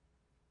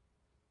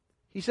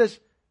 He says,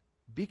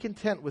 be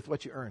content with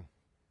what you earn.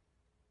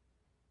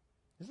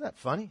 Isn't that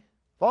funny?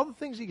 Of all the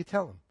things you could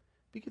tell them,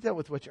 be content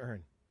with what you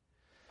earn.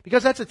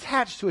 Because that's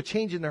attached to a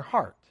change in their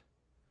heart.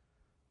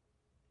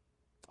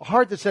 A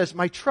heart that says,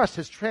 my trust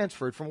has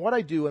transferred from what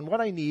I do and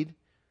what I need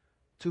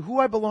to who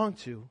I belong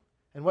to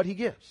and what He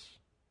gives.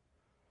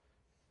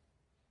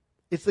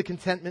 It's the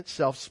contentment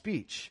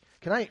self-speech.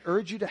 Can I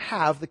urge you to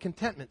have the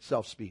contentment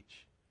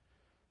self-speech?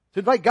 To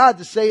invite God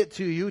to say it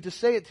to you, to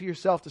say it to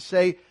yourself, to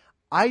say,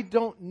 I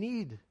don't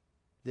need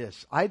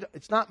this.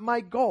 It's not my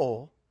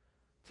goal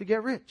to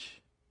get rich.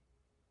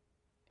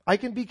 I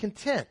can be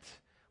content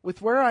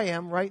with where I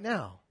am right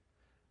now.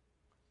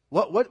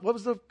 What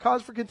was the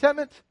cause for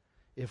contentment?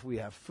 If we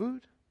have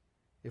food,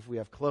 if we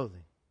have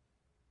clothing.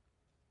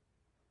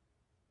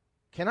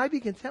 Can I be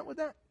content with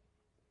that?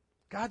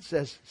 God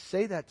says,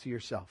 say that to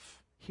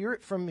yourself. Hear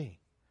it from me.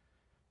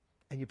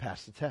 And you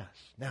pass the test.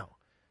 Now,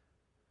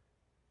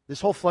 this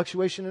whole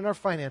fluctuation in our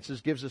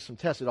finances gives us some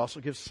tests. It also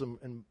gives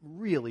some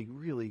really,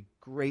 really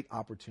great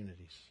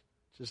opportunities.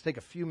 Just take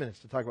a few minutes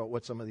to talk about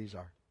what some of these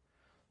are.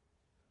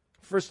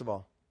 First of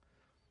all,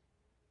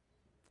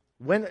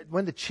 when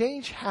the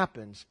change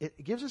happens,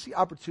 it gives us the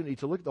opportunity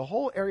to look at the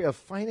whole area of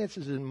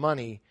finances and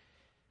money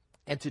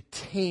and to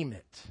tame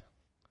it.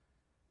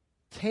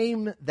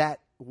 Tame that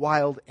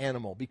wild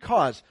animal,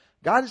 because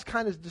God has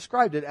kind of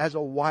described it as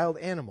a wild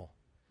animal.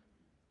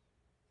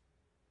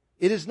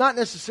 It is not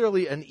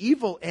necessarily an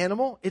evil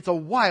animal, it's a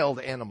wild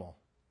animal.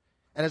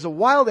 And as a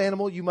wild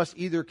animal, you must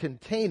either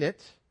contain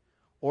it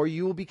or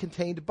you will be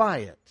contained by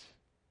it.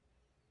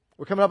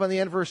 We're coming up on the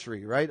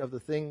anniversary, right, of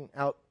the thing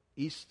out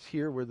east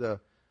here where the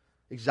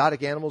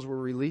exotic animals were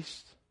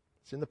released.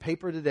 It's in the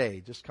paper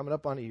today, just coming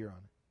up on a year on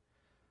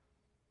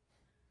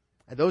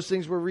it. And those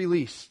things were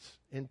released.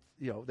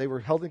 They were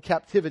held in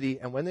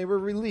captivity, and when they were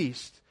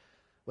released,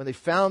 when they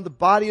found the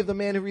body of the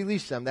man who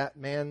released them, that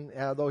man,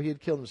 though he had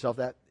killed himself,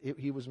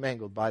 he was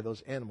mangled by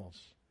those animals.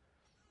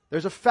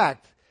 There's a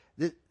fact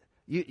that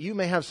you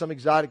may have some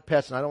exotic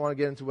pets, and I don't want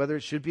to get into whether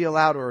it should be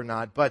allowed or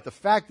not, but the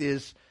fact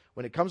is,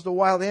 when it comes to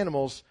wild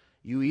animals,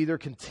 you either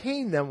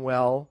contain them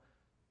well,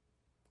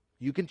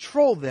 you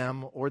control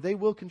them, or they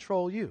will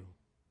control you.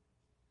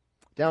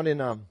 Down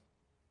in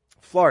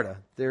Florida,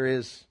 there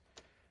is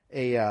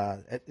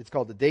it's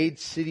called the Dade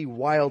City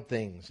Wild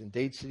Things in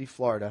Dade City,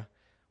 Florida,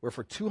 where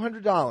for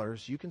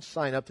 $200 you can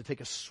sign up to take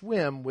a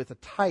swim with a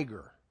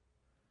tiger.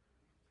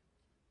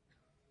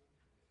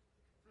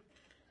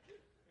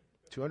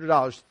 $200,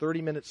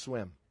 30-minute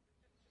swim.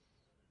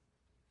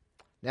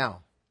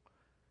 Now,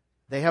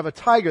 they have a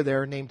tiger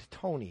there named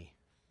Tony.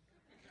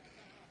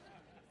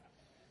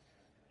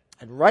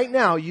 And right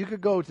now, you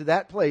could go to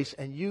that place,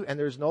 and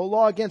there's no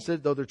law against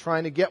it, though they're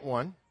trying to get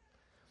one.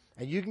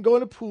 And you can go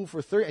in a pool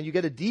for $30, and you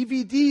get a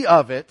DVD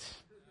of it,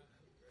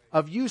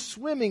 of you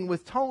swimming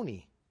with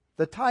Tony,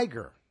 the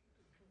tiger.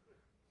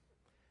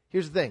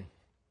 Here's the thing.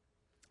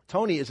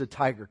 Tony is a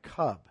tiger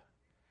cub.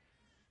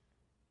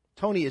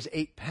 Tony is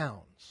 8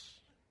 pounds.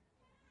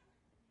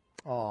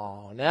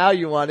 Oh, now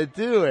you want to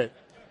do it.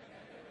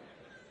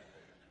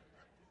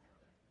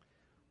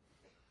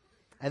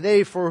 And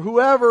they,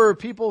 for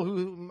people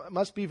who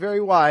must be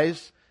very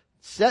wise,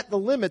 set the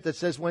limit that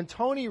says when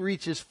Tony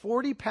reaches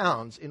 40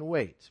 pounds in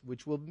weight,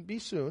 which will be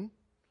soon,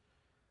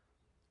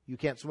 you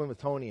can't swim with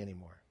Tony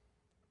anymore.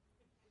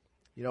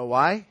 You know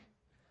why?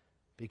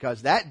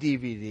 Because that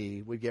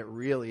DVD would get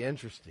really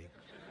interesting.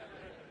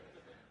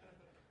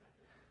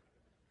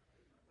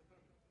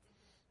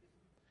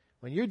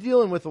 When you're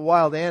dealing with a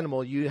wild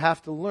animal, you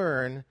have to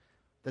learn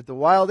that the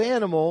wild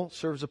animal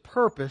serves a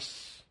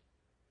purpose,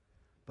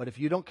 but if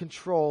you don't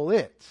control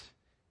it,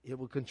 it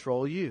will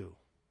control you.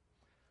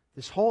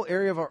 This whole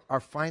area of our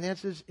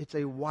finances, it's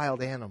a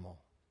wild animal.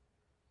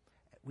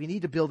 We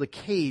need to build a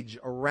cage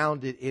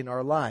around it in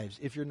our lives.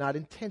 If you're not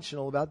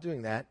intentional about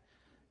doing that,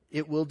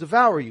 it will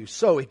devour you.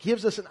 So it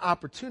gives us an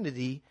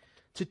opportunity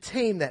to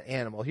tame that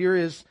animal. Here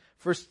is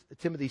 1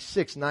 Timothy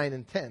 6, 9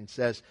 and 10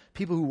 says,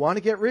 people who want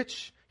to get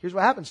rich, here's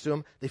what happens to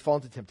them. They fall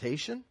into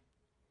temptation.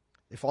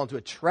 They fall into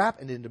a trap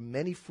and into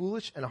many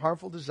foolish and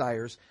harmful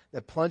desires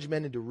that plunge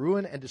men into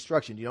ruin and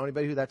destruction. Do you know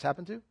anybody who that's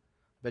happened to?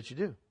 I bet you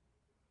do.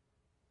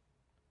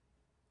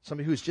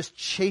 Somebody who's just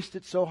chased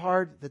it so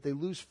hard that they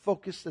lose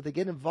focus, that they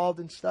get involved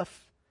in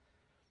stuff.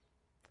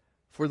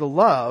 For the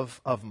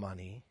love of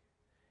money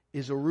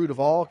is a root of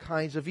all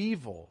kinds of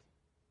evil.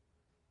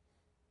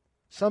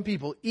 Some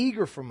people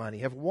eager for money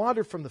have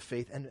wandered from the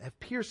faith and have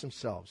pierced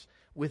themselves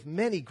with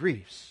many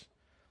griefs.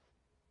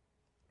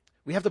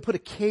 We have to put a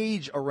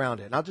cage around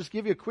it. And I'll just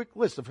give you a quick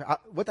list of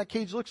what that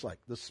cage looks like.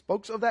 The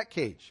spokes of that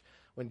cage.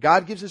 When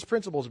God gives His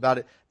principles about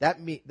it, that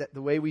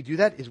the way we do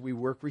that is we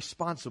work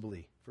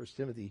responsibly. 1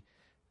 Timothy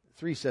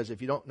 3 says,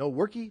 if you don't know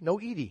worky,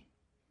 no eaty.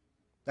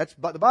 That's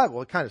the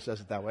Bible. It kind of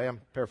says it that way.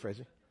 I'm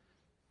paraphrasing.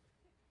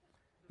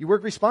 You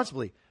work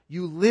responsibly.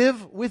 You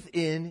live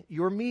within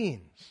your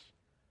means.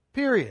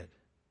 Period.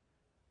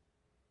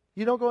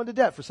 You don't go into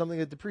debt for something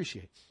that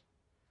depreciates.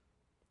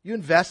 You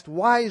invest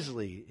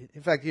wisely.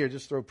 In fact, here,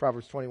 just throw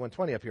Proverbs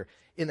 21:20 up here.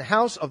 In the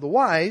house of the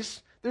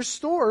wise, there's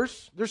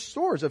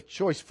stores of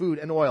choice food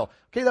and oil.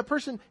 Okay, that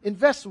person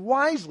invests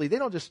wisely. They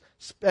don't just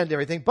spend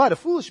everything. But a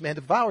foolish man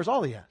devours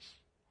all he has.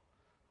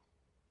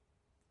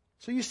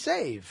 So you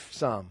save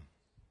some.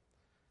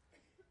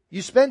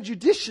 You spend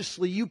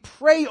judiciously. You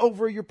pray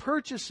over your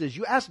purchases.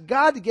 You ask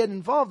God to get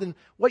involved in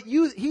what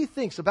He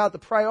thinks about the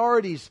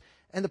priorities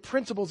and the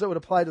principles that would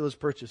apply to those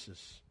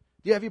purchases.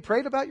 Have you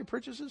prayed about your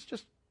purchases?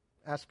 Just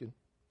asking.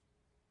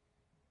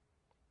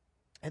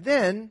 And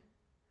then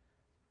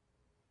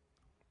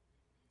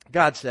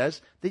God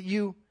says that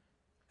you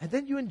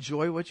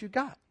enjoy what you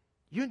got.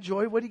 You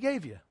enjoy what He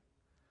gave you.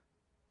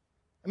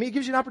 I mean, it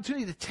gives you an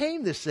opportunity to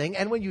tame this thing,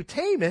 and when you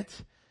tame it,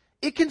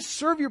 it can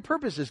serve your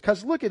purposes.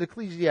 Because look at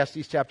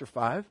Ecclesiastes chapter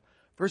 5,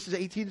 verses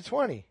 18 to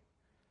 20.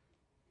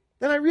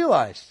 Then I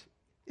realized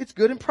it's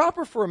good and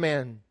proper for a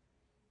man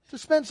to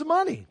spend some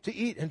money, to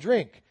eat and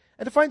drink,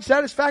 and to find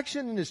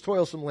satisfaction in his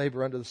toilsome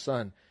labor under the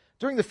sun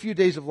during the few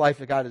days of life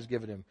that God has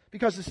given him,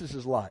 because this is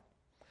his lot.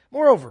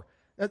 Moreover,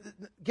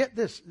 get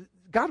this,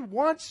 God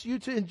wants you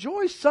to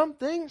enjoy some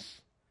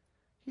things.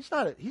 He's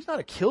not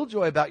a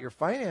killjoy about your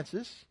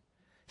finances.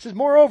 He says,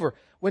 moreover,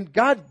 when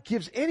God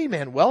gives any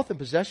man wealth and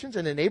possessions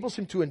and enables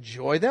him to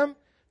enjoy them,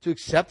 to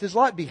accept his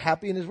lot, be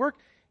happy in his work,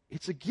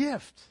 it's a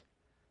gift.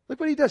 Look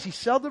what he does. He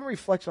seldom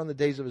reflects on the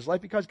days of his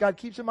life because God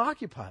keeps him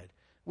occupied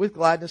with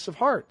gladness of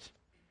heart.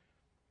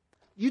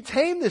 You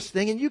tame this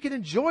thing and you can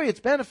enjoy its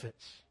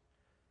benefits.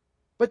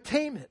 But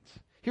tame it.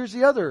 Here's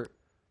the other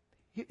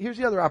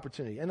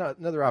opportunity,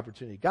 another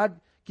opportunity. God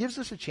gives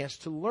us a chance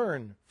to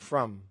learn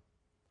from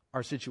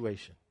our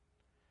situation.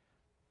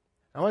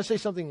 I want to say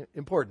something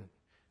important.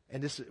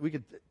 And we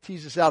could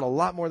tease this out a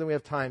lot more than we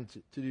have time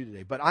to do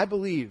today. But I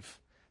believe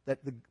that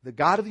the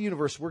God of the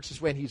universe works this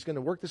way, and he's going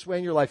to work this way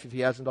in your life if he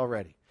hasn't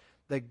already.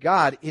 That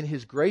God, in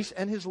his grace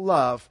and his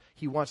love,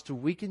 he wants to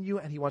weaken you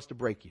and he wants to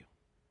break you.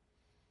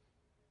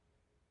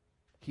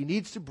 He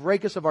needs to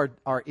break us of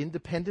our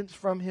independence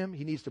from him.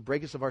 He needs to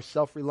break us of our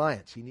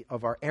self-reliance,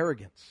 of our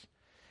arrogance.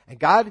 And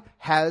God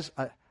has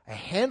a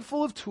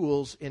handful of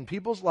tools in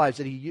people's lives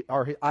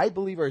that I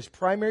believe are his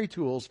primary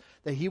tools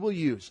that he will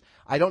use.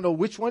 I don't know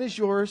which one is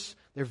yours.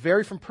 They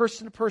vary from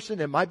person to person.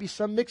 There might be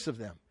some mix of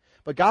them.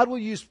 But God will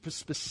use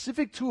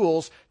specific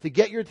tools to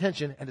get your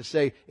attention and to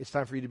say, it's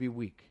time for you to be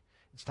weak.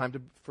 It's time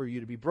for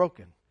you to be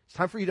broken. It's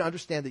time for you to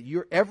understand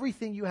that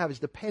everything you have is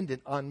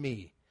dependent on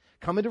me.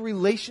 Come into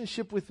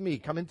relationship with me.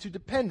 Come into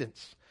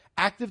dependence,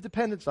 active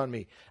dependence on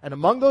me. And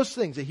among those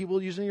things that he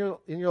will use in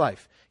your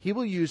life, he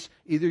will use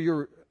either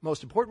your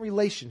most important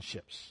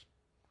relationships,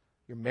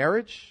 your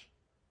marriage,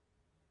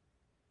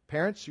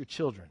 parents, your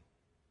children.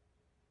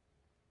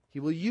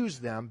 He will use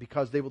them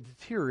because they will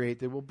deteriorate,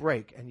 they will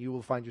break, and you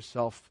will find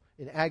yourself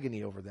in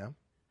agony over them.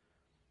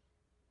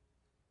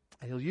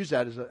 And he'll use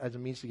that as a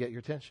means to get your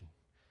attention.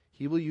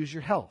 He will use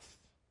your health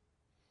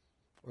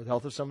or the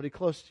health of somebody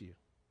close to you.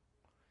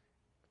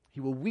 He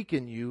will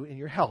weaken you in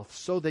your health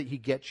so that he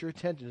gets your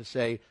attention to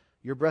say,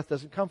 your breath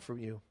doesn't come from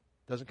you,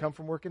 doesn't come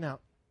from working out.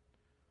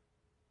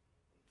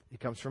 It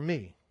comes from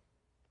me.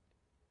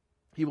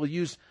 He will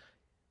use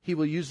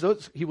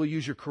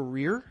your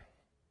career,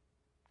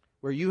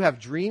 where you have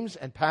dreams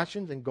and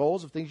passions and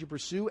goals of things you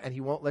pursue, and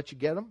he won't let you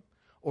get them,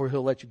 or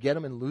he'll let you get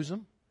them and lose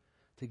them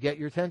to get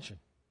your attention.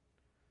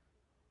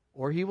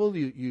 Or he will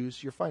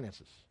use your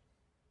finances,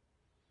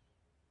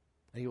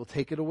 and he will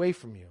take it away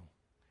from you.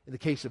 In the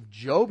case of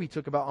Job, he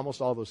took about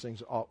almost all those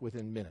things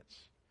within minutes.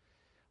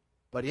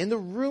 But in the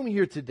room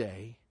here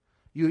today,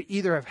 you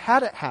either have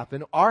had it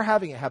happen, are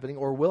having it happening,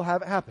 or will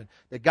have it happen.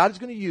 That God is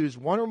going to use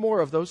one or more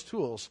of those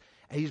tools,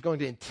 and he's going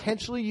to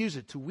intentionally use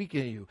it to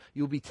weaken you.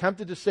 You'll be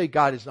tempted to say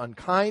God is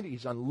unkind,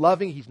 he's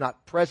unloving, he's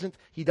not present,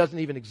 he doesn't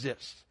even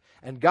exist.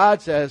 And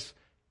God says,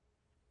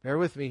 bear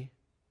with me,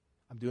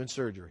 I'm doing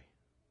surgery.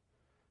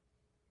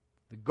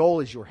 The goal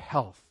is your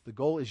health. The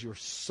goal is your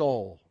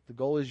soul. The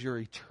goal is your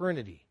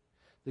eternity.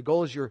 The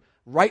goal is your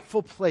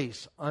rightful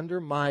place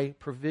under my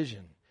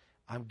provision.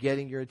 I'm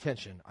getting your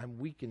attention. I'm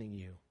weakening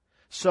you.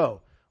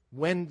 So,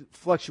 when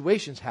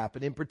fluctuations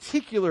happen, in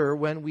particular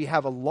when we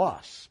have a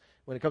loss,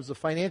 when it comes to the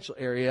financial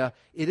area,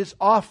 it is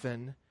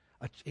often,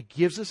 it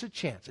gives us a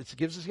chance. It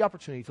gives us the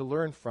opportunity to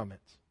learn from it,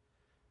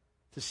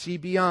 to see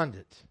beyond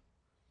it,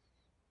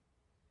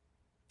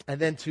 and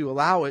then to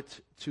allow it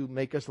to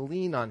make us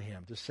lean on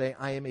him, to say,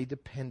 I am a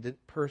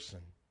dependent person.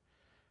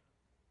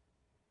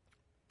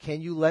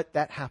 Can you let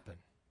that happen?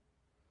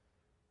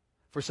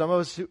 For some of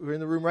us who are in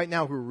the room right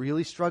now who are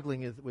really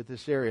struggling with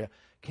this area,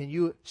 can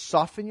you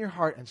soften your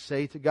heart and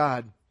say to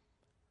God,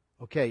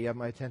 okay, you have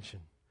my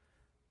attention.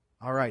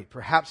 All right,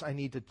 perhaps I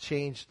need to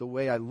change the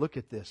way I look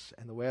at this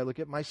and the way I look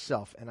at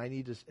myself, and I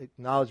need to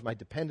acknowledge my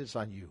dependence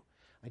on you.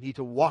 I need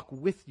to walk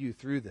with you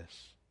through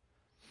this.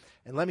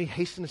 And let me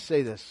hasten to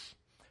say this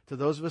to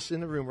those of us in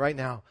the room right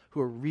now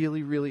who are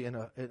really, really in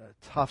a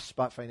tough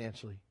spot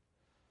financially.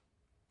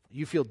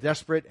 You feel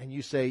desperate and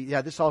you say,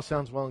 yeah, this all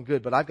sounds well and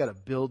good, but I've got a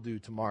bill due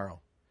tomorrow.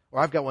 Or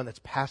I've got one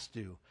that's past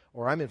due.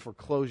 Or I'm in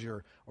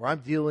foreclosure. Or I'm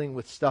dealing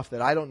with stuff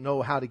that I don't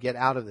know how to get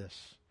out of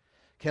this.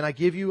 Can I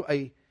give you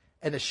an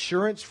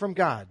assurance from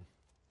God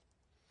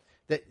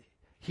that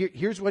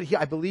here's what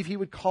I believe he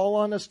would call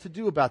on us to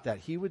do about that.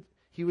 He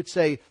would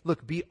say,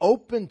 look, be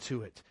open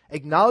to it.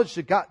 Acknowledge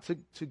to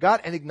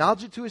God and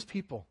acknowledge it to his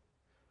people.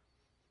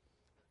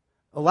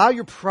 Allow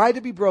your pride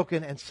to be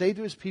broken and say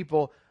to his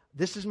people,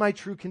 this is my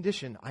true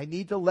condition. I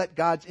need to let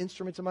God's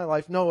instruments in my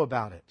life know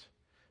about it.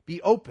 Be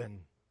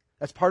open.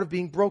 That's part of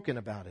being broken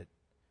about it.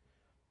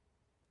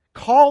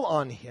 Call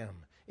on him.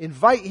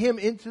 Invite him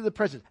into the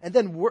presence. And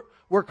then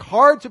work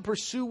hard to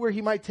pursue where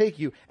he might take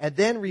you. And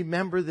then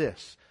remember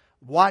this.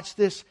 Watch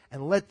this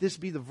and let this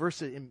be the verse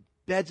that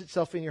embeds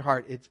itself in your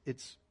heart.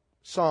 It's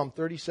Psalm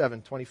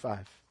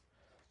 37:25.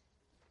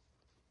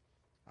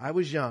 I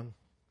was young,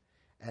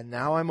 and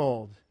now I'm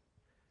old,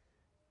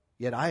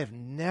 yet I have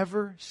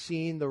never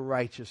seen the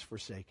righteous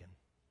forsaken.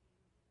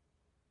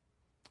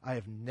 I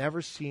have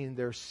never seen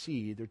their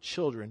seed, their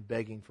children,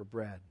 begging for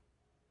bread.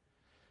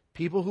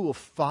 People who will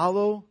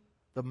follow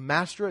the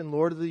Master and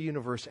Lord of the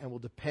universe and will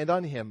depend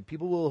on Him.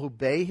 People who will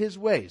obey His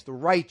ways, the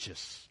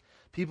righteous.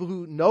 People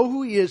who know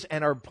who He is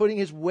and are putting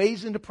His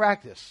ways into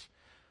practice.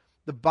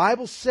 The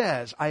Bible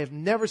says, I have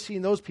never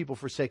seen those people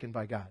forsaken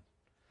by God.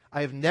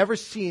 I have never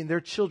seen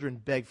their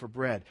children beg for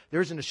bread.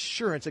 There's an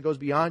assurance that goes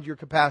beyond your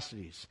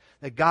capacities,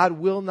 that God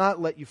will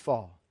not let you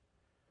fall.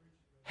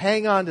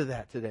 Hang on to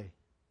that today.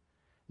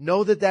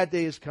 Know that that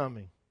day is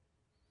coming.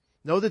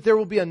 Know that there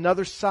will be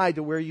another side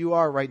to where you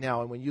are right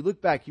now. And when you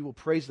look back, you will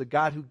praise the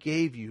God who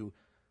gave you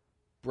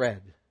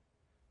bread,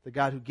 the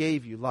God who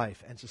gave you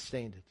life and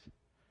sustained it.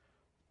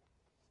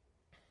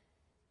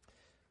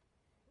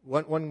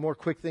 One more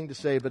quick thing to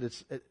say, but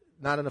it's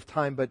not enough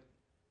time, but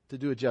to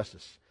do it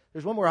justice.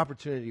 There's one more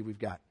opportunity we've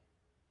got.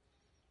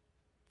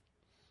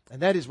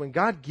 And that is when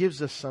God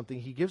gives us something,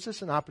 He gives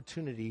us an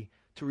opportunity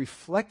to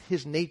reflect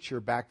His nature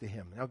back to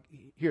Him. Now,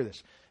 hear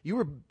this.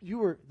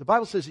 The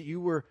Bible says that you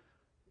were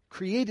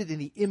created in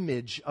the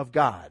image of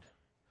God.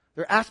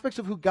 There are aspects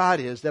of who God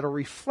is that are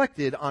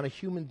reflected on a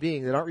human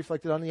being that aren't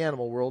reflected on the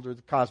animal world or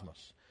the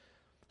cosmos.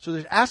 So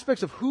there's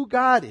aspects of who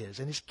God is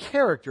and His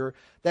character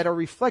that are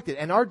reflected.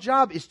 And our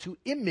job is to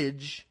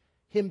image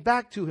Him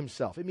back to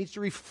Himself. It means to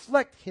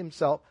reflect Him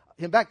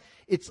back.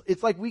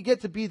 It's like we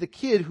get to be the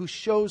kid who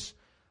shows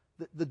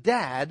the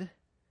dad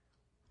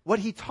what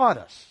he taught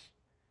us.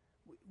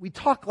 We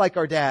talk like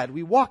our dad.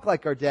 We walk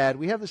like our dad.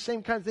 We have the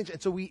same kind of things.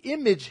 And so we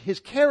image His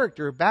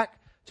character back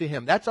to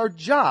Him. That's our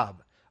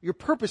job. Your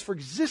purpose for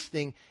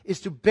existing is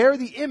to bear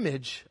the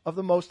image of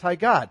the Most High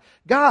God.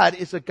 God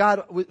is a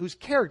God whose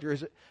character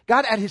is,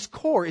 God at His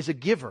core is a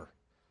giver.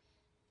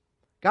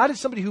 God is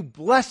somebody who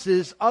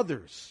blesses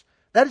others.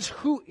 That is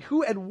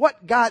who and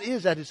what God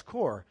is at His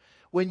core.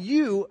 When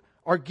you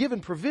are given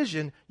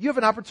provision, you have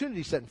an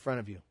opportunity set in front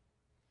of you.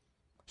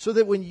 So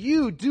that when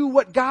you do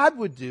what God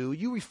would do,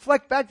 you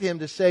reflect back to Him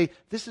to say,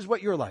 this is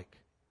what you're like.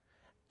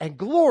 And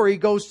glory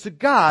goes to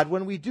God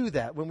when we do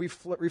that, when we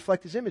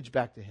reflect His image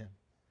back to Him.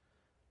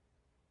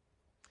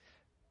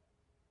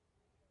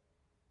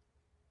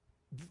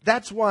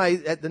 That's why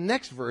at the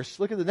next verse,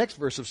 look at the next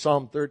verse of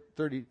Psalm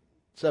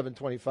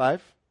 37:25.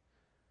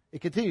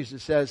 It continues. It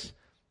says,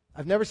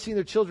 I've never seen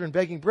their children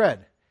begging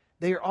bread.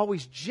 They are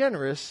always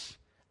generous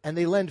and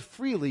they lend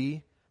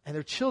freely and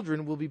their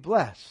children will be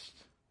blessed.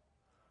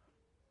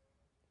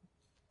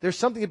 There's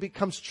something that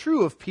becomes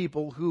true of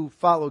people who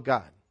follow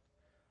God.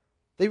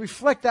 They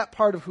reflect that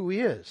part of who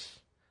He is.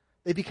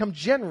 They become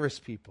generous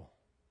people.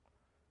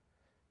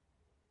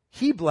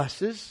 He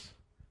blesses,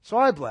 so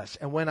I bless.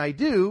 And when I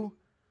do,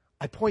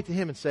 I point to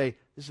Him and say,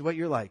 this is what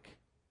you're like.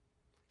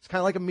 It's kind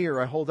of like a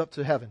mirror I hold up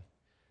to heaven.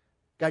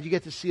 God, you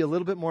get to see a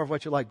little bit more of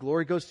what you're like.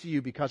 Glory goes to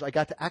you because I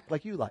got to act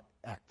like you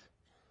act.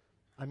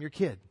 I'm your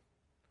kid.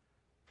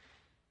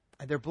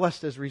 And they're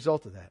blessed as a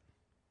result of that.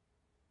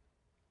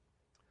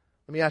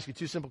 Let me ask you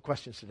two simple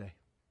questions today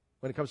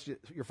when it comes to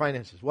your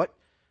finances.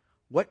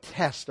 What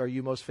test are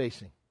you most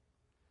facing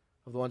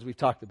of the ones we've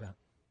talked about?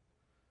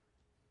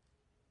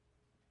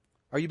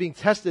 Are you being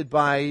tested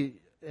by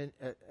a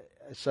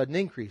sudden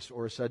increase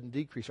or a sudden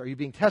decrease? Are you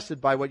being tested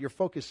by what your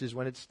focus is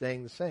when it's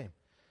staying the same?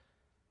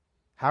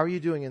 How are you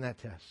doing in that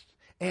test?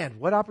 And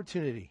what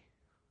opportunity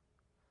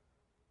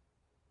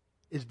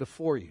is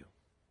before you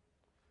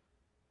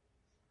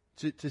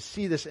to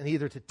see this and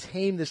either to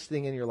tame this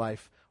thing in your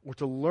life or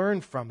to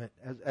learn from it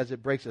as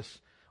it breaks us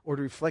or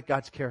to reflect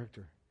God's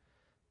character?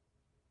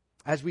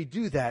 As we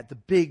do that, the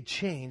big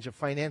change, a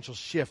financial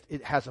shift,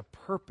 it has a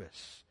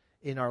purpose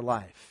in our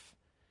life.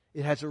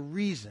 It has a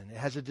reason. It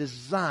has a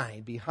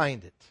design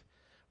behind it.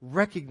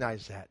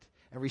 Recognize that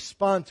and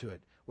respond to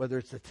it, whether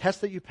it's the test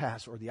that you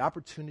pass or the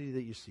opportunity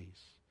that you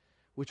seize.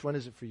 Which one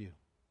is it for you?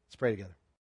 Let's pray together.